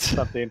or Right. pitch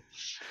something,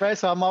 right?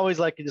 So I'm always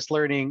like just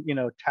learning,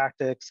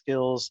 tactics,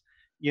 skills,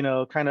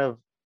 kind of,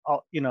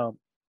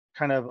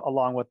 kind of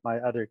along with my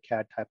other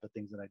CAD type of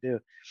things that I do.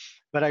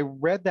 But I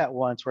read that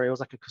once where it was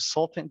like a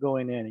consultant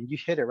going in, and you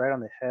hit it right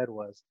on the head.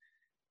 Was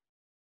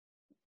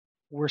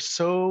we're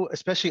so,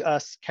 especially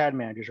us CAD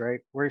managers, right?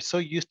 We're so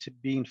used to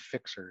being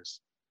fixers,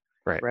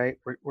 Right. right?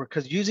 We're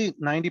because usually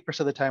 90%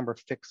 of the time we're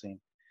fixing,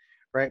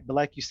 right? But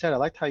like you said, I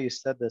liked how you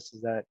said this,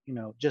 is that,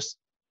 just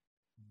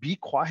be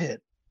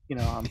quiet.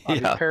 I'll be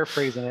Yeah.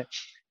 paraphrasing it.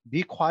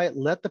 Be quiet.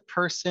 Let the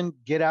person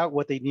get out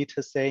what they need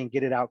to say and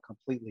get it out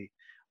completely,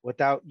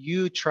 without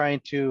you trying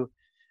to,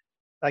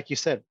 like you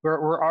said,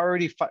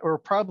 we're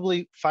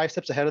probably 5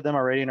 steps ahead of them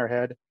already in our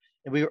head,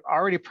 and we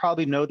already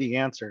probably know the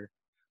answer.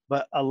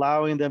 but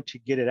allowing them to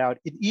get it out.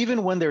 And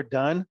even when they're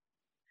done,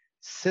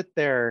 sit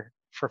there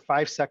for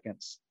 5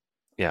 seconds.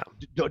 Yeah.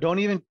 Don't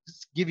even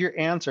give your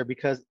answer,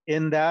 because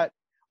in that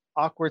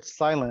awkward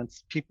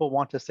silence, people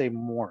want to say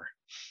more.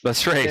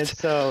 That's right.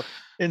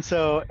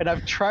 And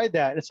I've tried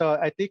that. And so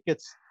I think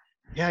it's,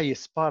 yeah, you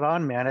spot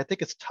on, man. I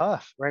think it's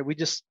tough, right?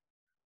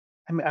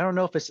 I mean, I don't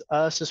know if it's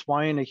us just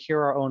wanting to hear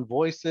our own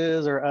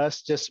voices or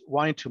us just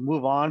wanting to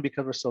move on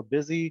because we're so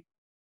busy.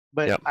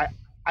 But Yep.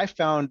 I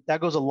found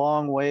that goes a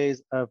long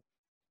ways of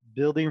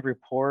building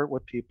rapport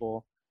with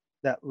people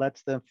that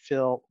lets them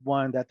feel,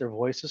 one, that their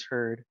voice is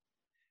heard,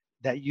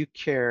 that you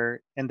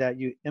care, and that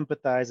you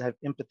empathize and have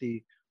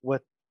empathy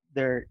with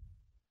their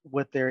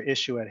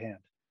issue at hand.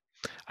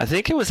 I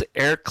think it was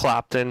Eric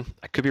Clapton,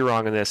 I could be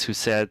wrong on this, who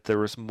said there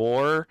was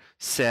more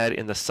said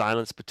in the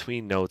silence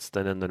between notes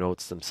than in the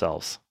notes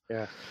themselves.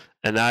 Yeah.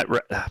 And that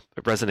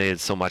resonated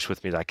so much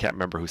with me that I can't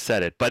remember who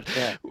said it, but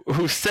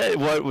who said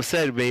what was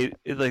said made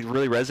it like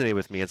really resonate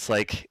with me. It's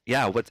like,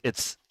 yeah,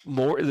 it's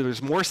more.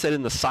 There's more said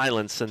in the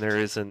silence than there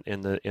is in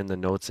the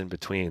notes in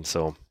between.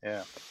 So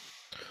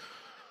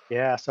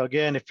yeah. So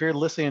again, if you're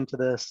listening to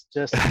this,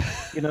 just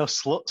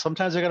slow.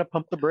 Sometimes you're gonna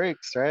pump the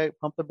brakes, right?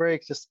 Pump the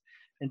brakes, just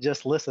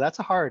listen. That's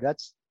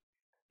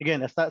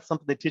not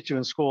something they teach you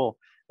in school.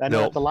 I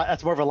know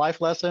that's more of a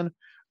life lesson,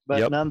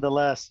 but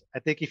nonetheless, I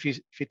think if you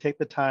take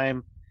the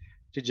time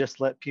to just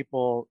let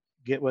people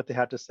get what they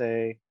have to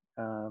say,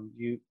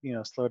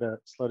 slow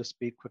to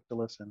speak, quick to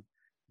listen,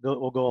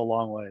 will go a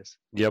long ways.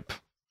 Yep.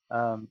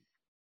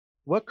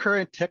 What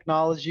current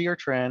technology or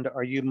trend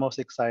are you most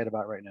excited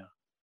about right now?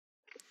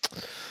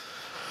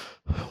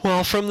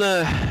 Well, from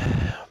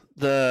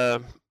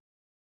the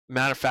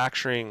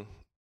manufacturing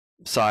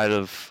side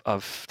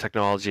of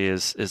technology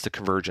is the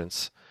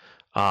convergence.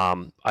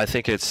 I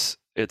think it's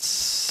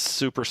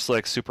super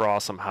slick, super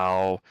awesome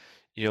how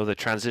the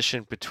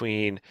transition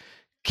between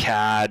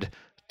CAD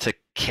to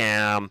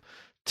CAM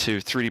to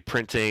 3D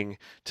printing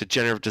to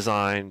generative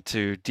design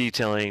to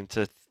detailing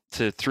to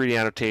 3D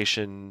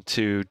annotation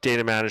to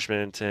data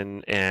management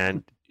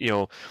and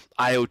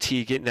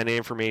IoT, getting that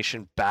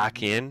information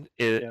back in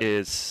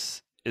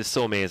is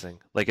so amazing.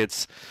 Like,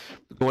 it's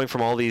going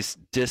from all these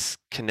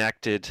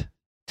disconnected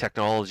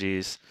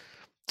technologies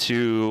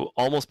to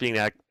almost being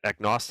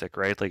agnostic,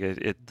 right? Like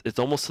it's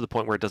almost to the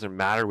point where it doesn't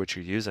matter what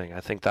you're using.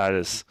 I think that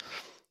is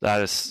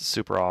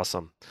super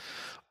awesome.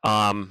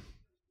 One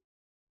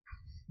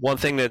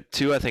thing that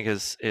too I think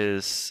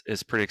is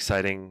pretty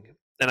exciting,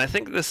 and I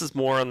think this is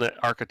more on the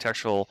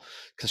architectural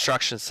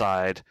construction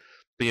side,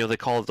 but they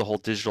call it the whole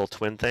digital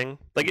twin thing.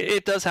 Like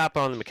it does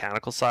happen on the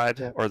mechanical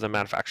side or the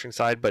manufacturing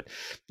side, but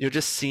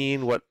just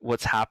seeing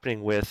what's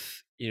happening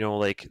with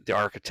like the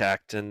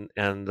architect and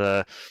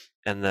the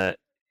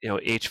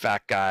HVAC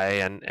guy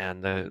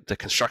and the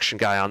construction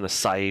guy on the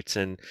site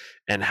and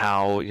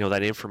how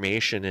that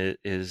information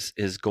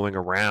is going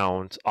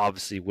around,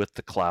 obviously with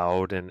the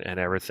cloud and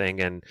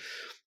everything,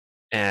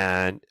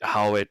 and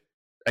how it,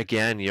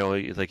 again,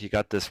 like you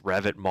got this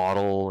Revit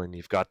model and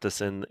you've got this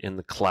in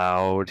the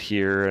cloud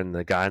here, and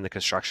the guy in the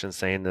construction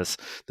saying this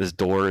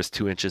door is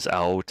 2 inches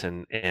out,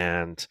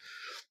 and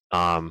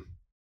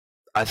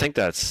I think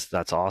that's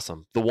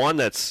awesome. The one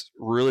that's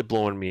really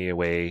blowing me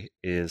away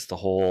is the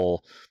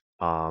whole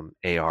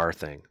AR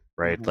thing,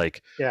 right? Mm-hmm.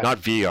 Like not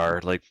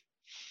VR, like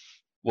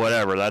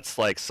whatever. That's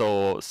like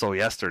so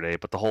yesterday,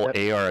 but the whole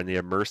AR and the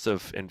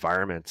immersive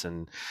environments,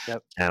 and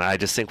I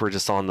just think we're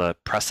just on the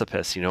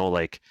precipice.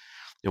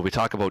 We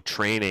talk about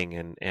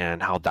training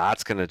and how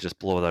that's gonna just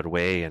blow that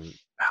away, and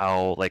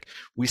how like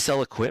we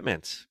sell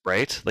equipment,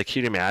 right? Like,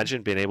 can you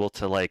imagine being able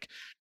to like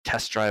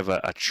test drive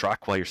a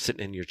truck while you're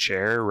sitting in your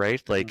chair,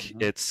 right? Like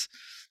it's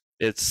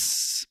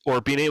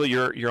or being able,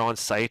 you're on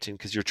site, and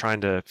because you're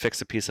trying to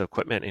fix a piece of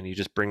equipment and you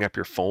just bring up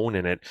your phone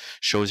and it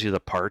shows you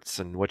the parts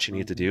and what you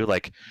need to do,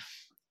 like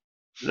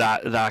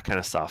that kind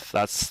of stuff.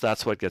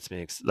 That's what gets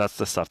me. That's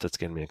the stuff that's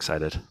getting me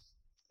excited.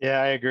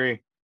 Yeah, I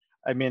agree.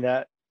 I mean,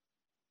 that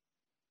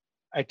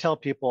I tell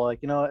people, like,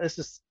 it's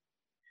just,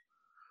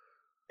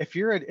 if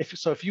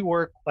you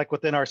work like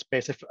within our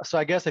space,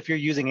 I guess if you're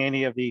using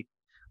any of the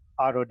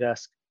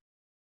Autodesk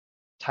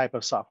type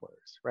of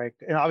softwares, right?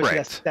 And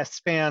obviously that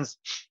spans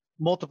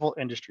multiple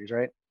industries,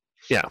 right?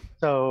 Yeah.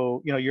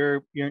 So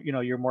you're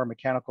more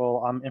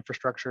mechanical, I'm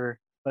infrastructure,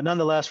 but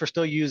nonetheless we're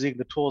still using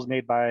the tools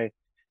made by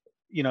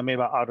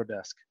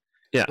Autodesk.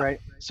 Yeah. Right.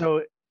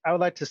 So I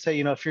would like to say,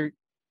 if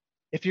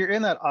you're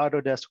in that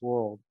Autodesk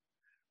world,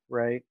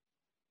 right?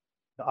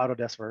 The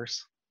Autodesk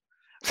verse.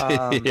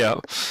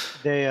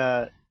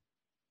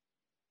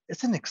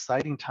 It's an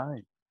exciting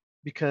time,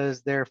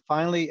 because they're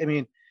finally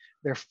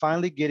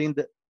getting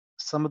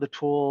some of the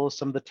tools,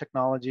 some of the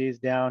technologies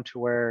down to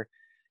where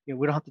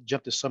we don't have to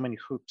jump to so many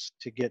hoops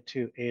to get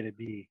to A to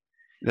B.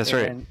 That's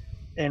right.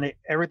 And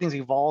everything's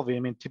evolving. I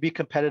mean, to be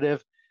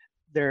competitive,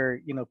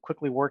 they're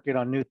quickly working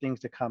on new things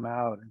to come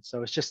out, and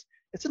so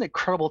it's an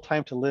incredible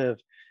time to live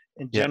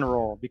in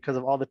general, because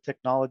of all the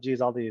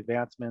technologies, all the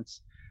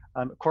advancements.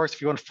 Of course,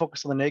 if you want to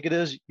focus on the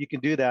negatives, you can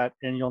do that,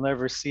 and you'll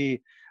never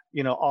see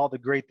all the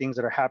great things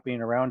that are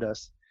happening around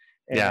us.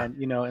 Yeah. and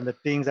and the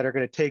things that are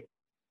going to take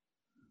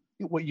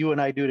what you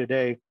and I do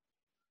today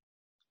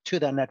to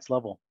that next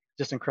level.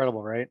 Just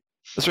incredible, right?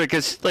 That's right,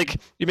 because like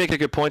you make a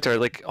good point there.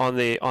 Like on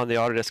the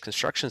Autodesk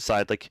construction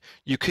side, like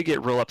you could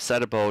get real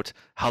upset about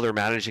how they're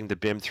managing the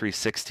BIM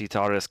 360 to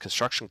Autodesk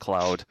Construction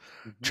Cloud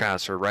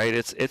transfer, right?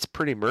 It's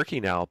pretty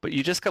murky now, but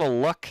you just gotta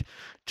look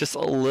just a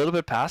little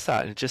bit past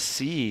that and just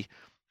see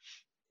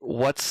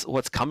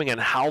what's coming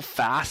and how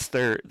fast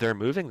they're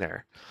moving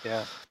there.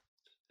 Yeah.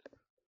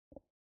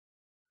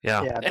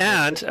 Yeah. Yeah.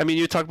 And I mean,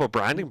 you talked about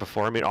branding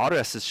before. I mean,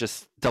 Autodesk is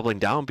just doubling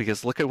down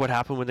because look at what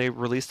happened when they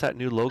released that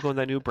new logo and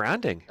that new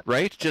branding,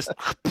 right? Just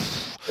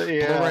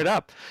blow right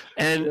up.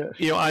 And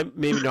I'm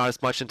maybe not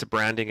as much into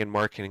branding and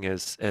marketing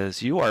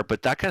as you are,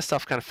 but that kind of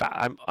stuff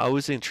I'm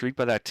always intrigued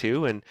by that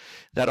too. And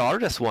that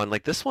Autodesk one,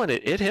 like this one,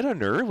 it hit a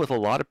nerve with a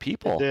lot of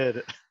people. It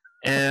did.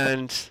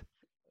 And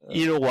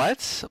you know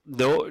what?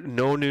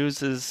 No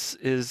news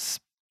is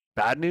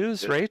bad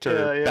news, right?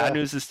 Or bad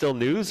news is still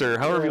news, or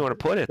however you want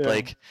to put it.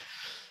 Like,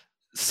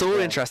 so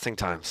interesting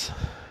times.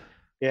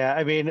 Yeah,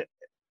 I mean,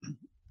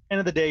 end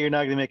of the day, you're not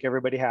going to make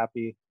everybody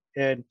happy,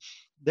 and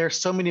there's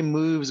so many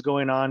moves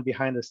going on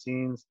behind the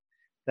scenes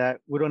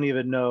that we don't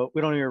even know,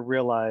 we don't even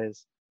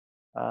realize.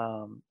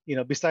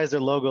 Besides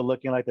their logo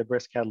looking like the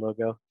CAD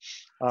logo,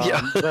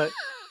 but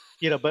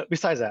but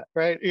besides that,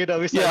 right?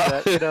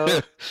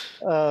 That,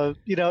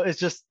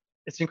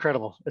 it's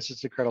incredible. It's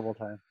just incredible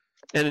time.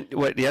 And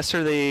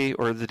yesterday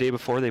or the day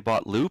before they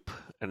bought Loop,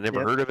 and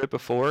never heard of it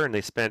before, and they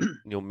spent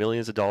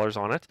millions of dollars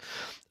on it.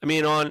 I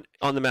mean, on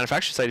the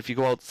manufacturing side, if you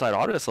go outside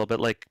Autodesk a little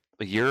bit, like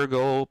a year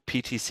ago,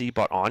 PTC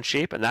bought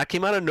Onshape, and that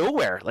came out of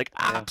nowhere, like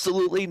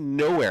absolutely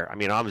nowhere. I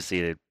mean, obviously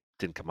it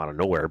didn't come out of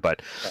nowhere,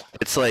 but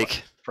it's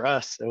like for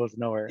us, it was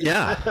nowhere.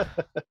 Yeah.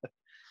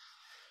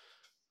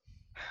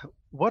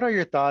 What are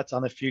your thoughts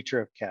on the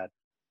future of CAD?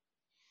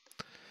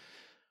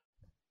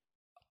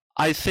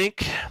 I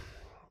think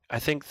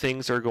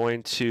things are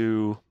going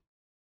to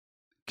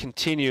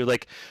continue.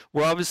 Like,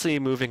 we're obviously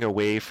moving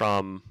away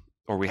from,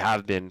 or we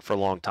have been for a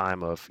long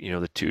time, of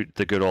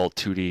the good old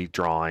 2D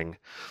drawing,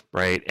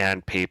 right,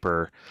 and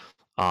paper,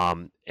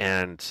 and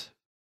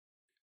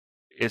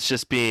it's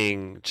just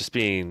being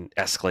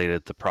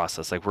escalated, the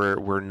process. Like,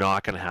 we're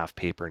not going to have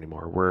paper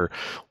anymore.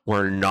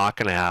 We're not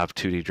going to have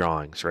 2D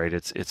drawings, right?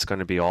 It's going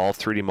to be all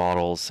 3D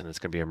models, and it's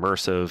going to be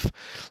immersive,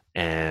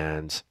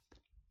 and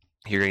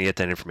you're going to get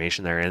that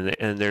information there,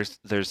 and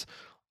there's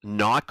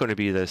not going to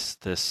be this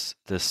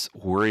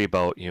worry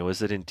about,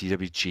 is it in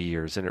DWG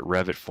or is it in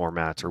Revit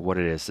formats or what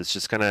it is. It's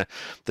just the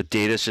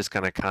data is just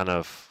going to kind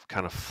of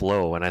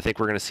flow, and I think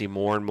we're going to see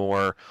more and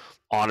more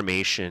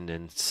automation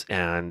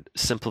and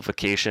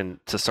simplification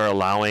to start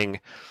allowing,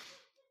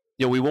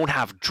 we won't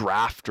have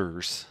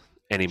drafters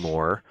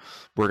anymore.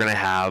 We're going to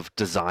have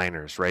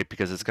designers, right?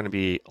 Because it's going to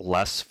be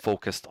less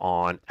focused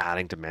on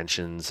adding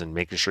dimensions and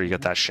making sure you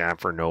get that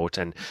chamfer note,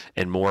 and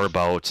more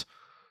about,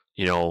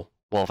 well,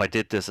 if I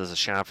did this as a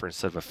chamfer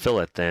instead of a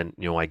fillet, then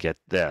I get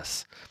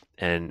this.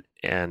 And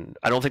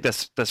I don't think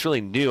that's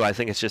really new. I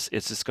think it's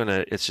just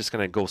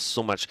gonna go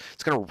so much.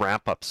 It's gonna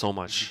ramp up so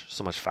much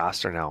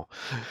faster now.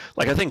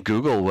 Like, I think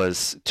Google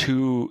was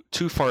too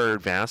far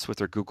advanced with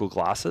their Google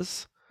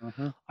Glasses.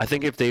 I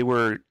think if they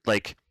were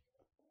like,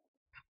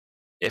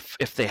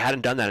 if they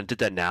hadn't done that and did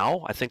that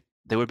now, I think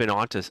they would have been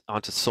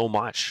onto so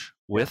much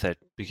with it,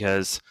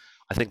 because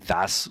I think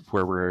that's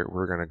where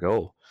we're gonna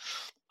go.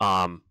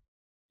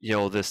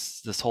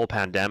 This whole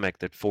pandemic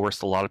that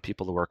forced a lot of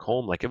people to work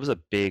home, like, it was a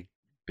big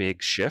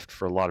shift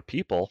for a lot of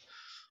people,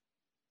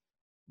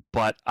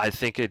 but I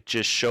think it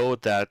just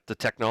showed that the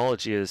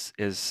technology is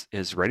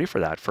ready for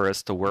that, for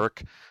us to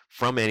work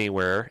from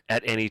anywhere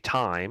at any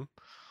time,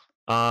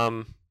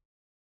 and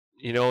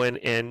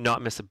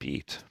not miss a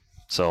beat.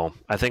 So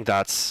I think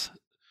that's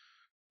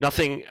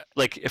nothing.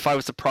 Like, if I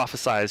was to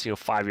prophesize,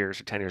 5 years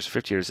or 10 years or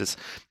 50 years,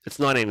 it's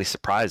not any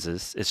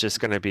surprises. It's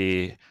just going to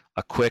be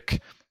a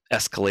quick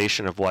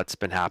escalation of what's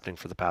been happening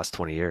for the past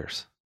 20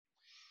 years.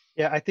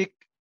 Yeah, I think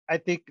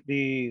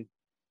the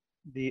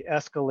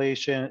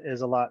escalation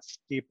is a lot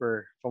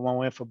steeper from when we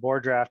went from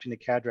board drafting to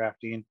CAD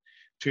drafting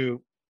to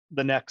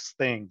the next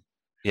thing.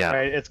 Yeah.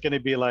 Right? It's going to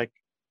be like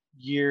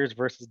years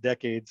versus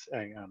decades.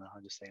 I don't know.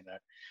 I'm just saying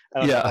that. I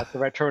don't know if that's the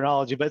right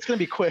terminology, but it's going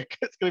to be quick.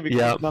 It's going to be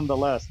quick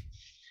nonetheless.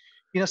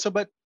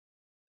 But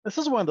this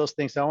is one of those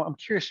things. I'm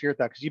curious your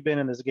thought, because you've been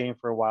in this game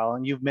for a while,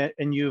 and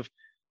you've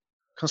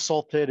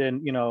consulted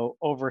and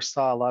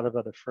oversaw a lot of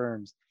other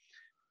firms.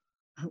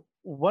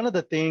 One of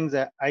the things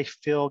that I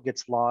feel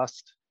gets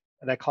lost,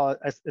 and I call it,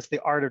 it's the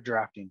art of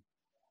drafting.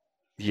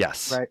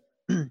 Yes.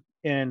 Right.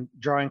 In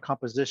drawing,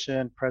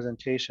 composition,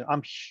 presentation.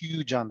 I'm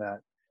huge on that.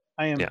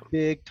 I am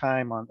big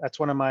time on. That's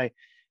one of my,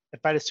 if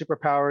I had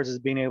superpowers, is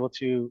being able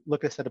to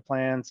look at a set of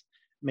plans,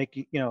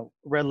 making,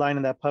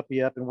 redlining that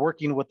puppy up, and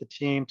working with the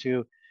team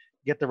to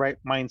get the right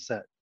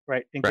mindset,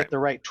 right, and get the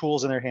right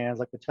tools in their hands,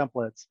 like the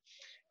templates,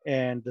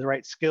 and the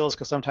right skills,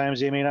 because sometimes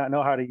they may not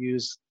know how to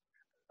use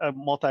a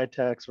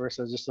multi-text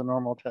versus just a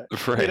normal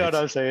text. Right. You know what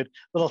I'm saying?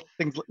 Little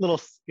things, I'm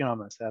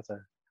gonna say that's a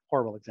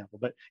horrible example,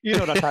 but you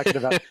know what I'm talking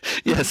about.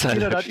 Yes, I You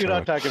know know what what, you you're know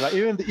what talking I'm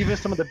talking about. Even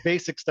some of the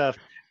basic stuff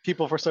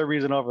people for some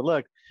reason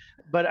overlook.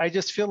 But I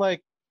just feel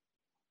like,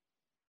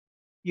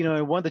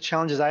 and one of the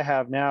challenges I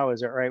have now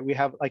is that, right, we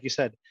have, like you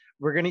said,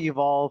 we're going to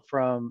evolve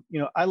from,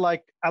 I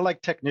like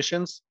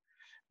technicians,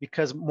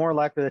 because more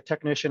likely the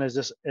technician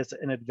is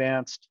an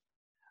advanced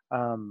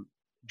um,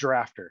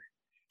 drafter,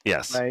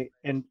 Yes, right?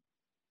 And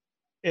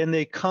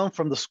they come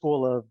from the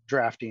school of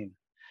drafting,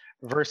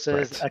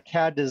 versus right, a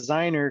CAD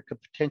designer could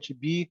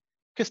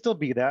still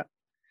be that,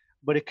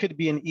 but it could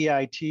be an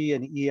EIT,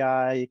 an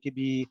EI, it could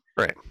be,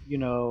 right.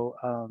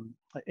 an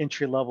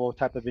entry level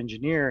type of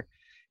engineer.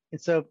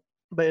 And so,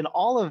 but in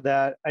all of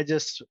that, I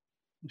just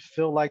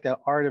feel like the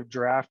art of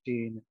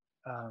drafting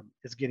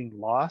is getting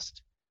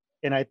lost.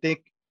 And I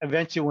think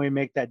eventually when we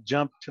make that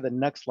jump to the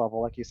next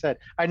level, like you said,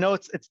 I know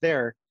it's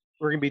there.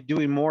 We're going to be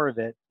doing more of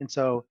it. And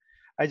so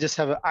I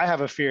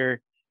have a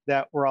fear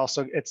that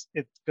it's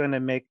going to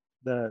make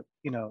we're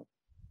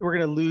going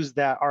to lose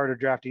that art of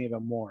drafting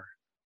even more.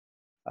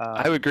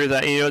 I would Um, agree with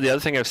that. The other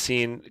thing I've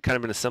seen kind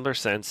of in a similar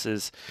sense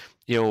is,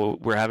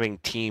 we're having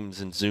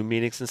Teams and Zoom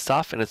meetings and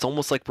stuff, and it's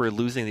almost like we're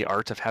losing the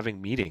art of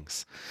having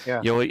meetings.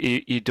 yeah.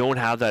 You don't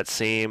have that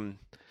same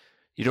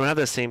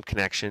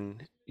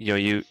connection.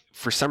 You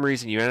for some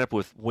reason you end up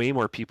with way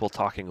more people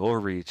talking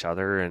over each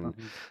other Mhm.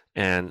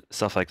 and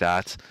stuff like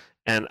that.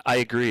 And I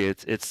agree,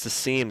 it's the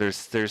same.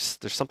 There's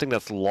something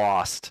that's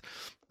lost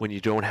when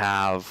you don't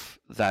have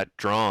that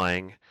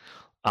drawing.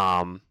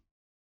 Um,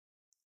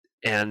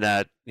 and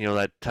that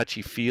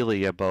touchy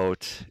feely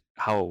about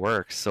how it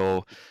works.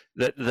 So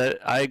that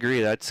I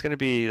agree. That's gonna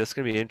be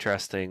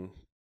interesting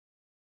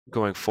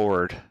going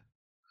forward,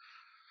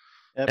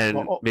 Yep. Well,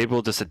 and maybe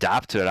we'll just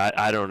adapt to it.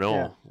 I don't yeah.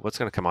 know what's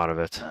gonna come out of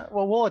it.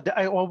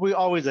 Well, we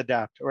always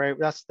adapt, right?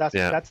 Yeah,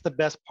 That's the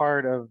best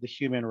part of the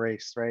human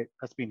race, right?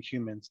 Us being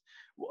humans.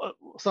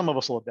 Some of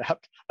us will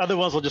adapt. Other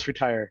ones will just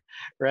retire,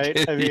 right?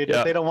 I mean, yeah,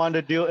 if they don't want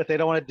to deal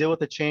with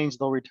the change,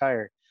 they'll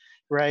retire,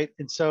 right?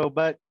 And so,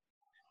 but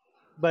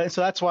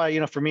so that's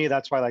why, for me,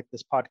 that's why, like,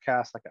 this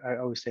podcast, like I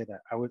always say that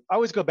I would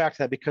always go back to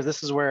that, because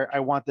this is where I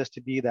want this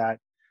to be that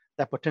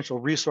potential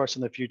resource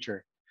in the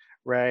future,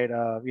 right?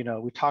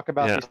 We talk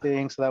about yeah. these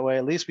things so that way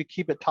at least we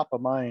keep it top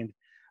of mind,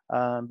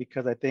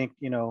 because I think,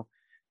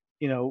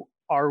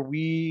 are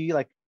we,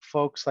 like,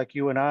 folks like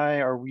you and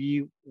I, are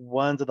we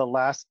ones of the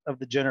last of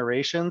the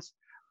generations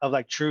of,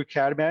 like, true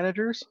CAD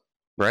managers?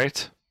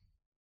 Right.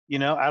 I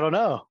don't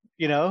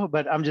know,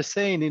 but I'm just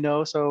saying,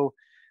 so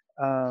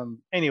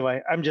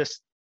anyway,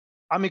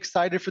 I'm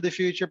excited for the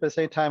future, but at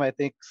the same time, I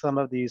think some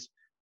of these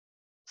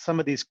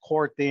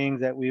core things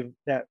that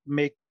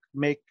make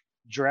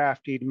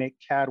drafting, make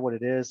CAD what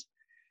it is,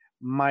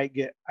 might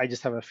get. I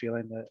just have a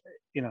feeling that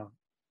you know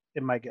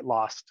it might get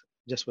lost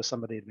just with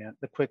some of the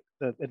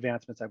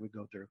advancements that we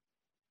go through.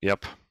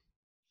 Yep.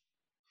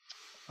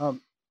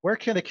 Where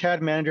can the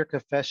CAD Manager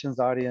Confessions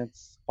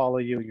audience follow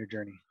you in your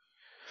journey?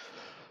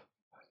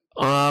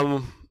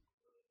 Um,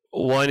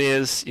 One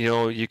is,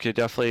 you could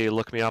definitely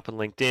look me up on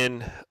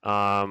LinkedIn.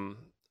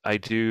 I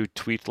do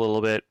tweet a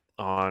little bit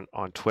on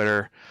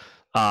Twitter.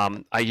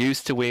 I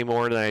used to way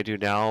more than I do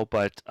now,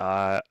 but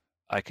I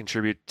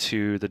contribute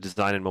to the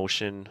Design in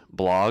Motion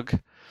blog,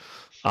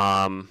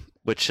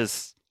 which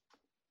has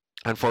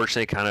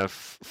unfortunately kind of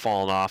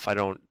fallen off. I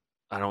don't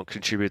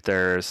contribute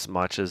there as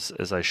much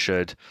as I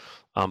should,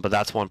 but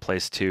that's one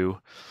place too.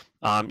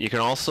 You can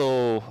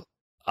also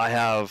I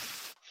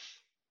have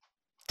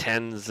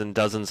tens and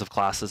dozens of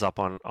classes up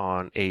on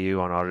AU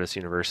on Autodesk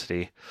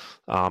University.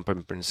 I've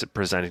been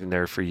presenting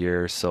there for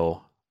years,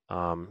 so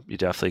you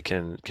definitely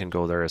can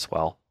go there as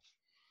well.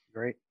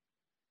 Great.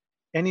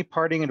 Any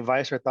parting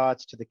advice or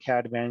thoughts to the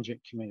CAD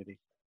management community?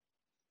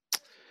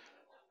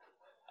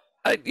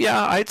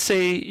 Yeah, I'd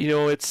say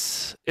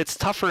it's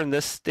tougher in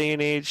this day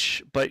and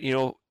age, but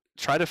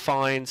try to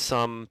find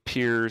some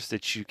peers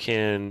that you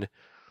can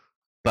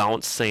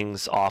bounce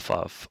things off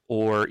of,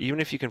 or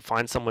even if you can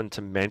find someone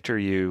to mentor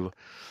you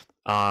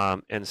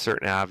in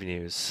certain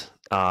avenues.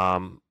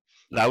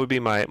 That would be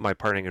my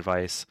parting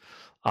advice.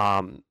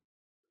 Um,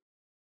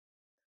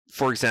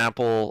 for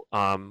example,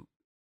 a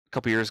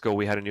couple years ago,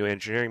 we had a new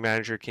engineering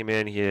manager came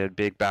in. He had a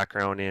big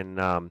background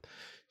in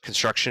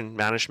construction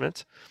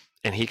management,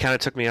 and he kind of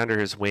took me under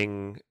his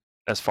wing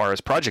as far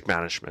as project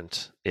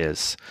management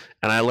is,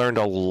 and I learned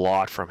a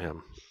lot from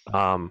him.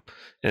 And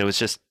it was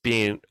just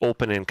being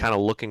open and kind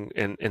of looking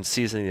and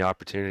seizing the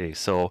opportunity.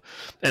 So,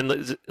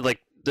 and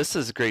like this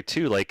is great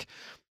too. Like,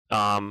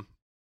 um,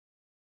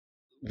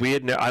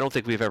 I don't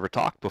think we've ever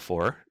talked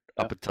before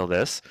up Yep. until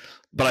this,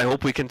 but I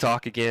hope we can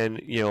talk again.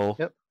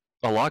 Yep.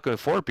 A lot going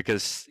forward,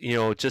 because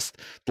just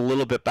the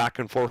little bit back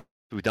and forth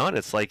we've done,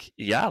 it's like,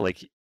 yeah,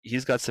 like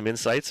he's got some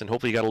insights, and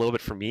hopefully you got a little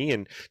bit from me,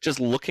 and just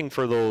looking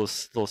for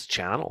those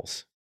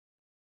channels.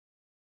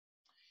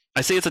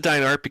 I say it's a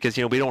dying art because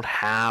we don't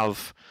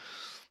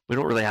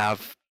really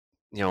have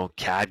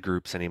CAD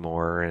groups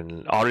anymore,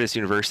 and Autodesk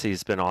University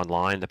has been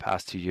online the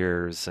past 2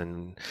 years,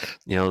 and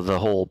the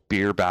whole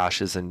beer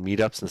bashes and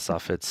meetups and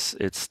stuff,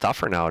 it's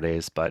tougher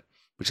nowadays, but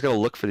we just got to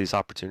look for these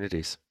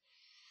opportunities.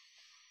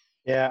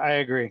 Yeah, I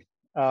agree.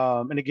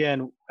 And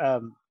again,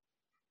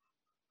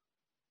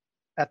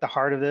 at the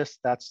heart of this,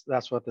 that's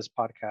what this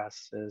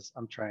podcast is.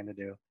 I'm trying to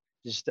do,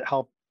 just to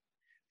help.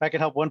 If I can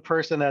help one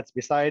person that's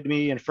beside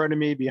me, in front of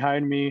me,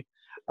 behind me,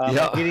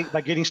 Yeah.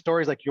 by getting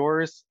stories like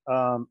yours.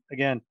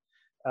 Again,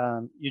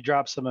 you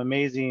dropped some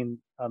amazing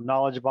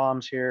knowledge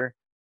bombs here.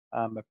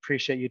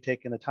 Appreciate you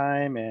taking the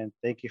time, and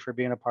thank you for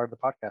being a part of the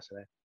podcast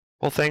today.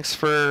 Well, thanks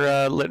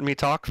for letting me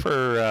talk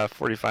for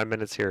 45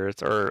 minutes here,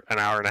 or an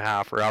hour and a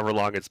half, or however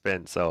long it's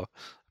been. So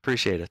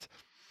appreciate it.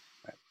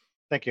 Right.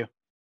 Thank you.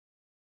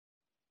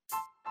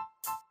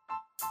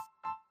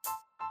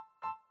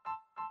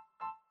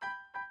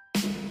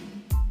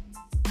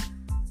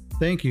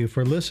 Thank you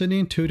for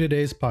listening to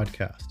today's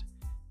podcast.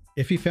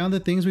 If you found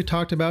the things we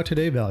talked about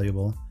today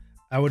valuable,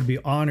 I would be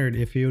honored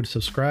if you would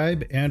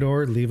subscribe and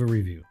or leave a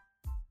review.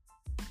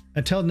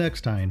 Until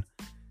next time,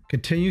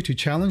 continue to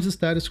challenge the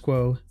status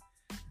quo,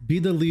 be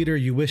the leader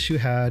you wish you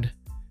had,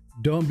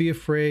 don't be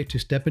afraid to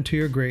step into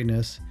your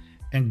greatness,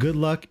 and good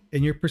luck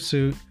in your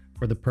pursuit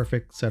for the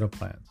perfect set of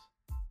plans.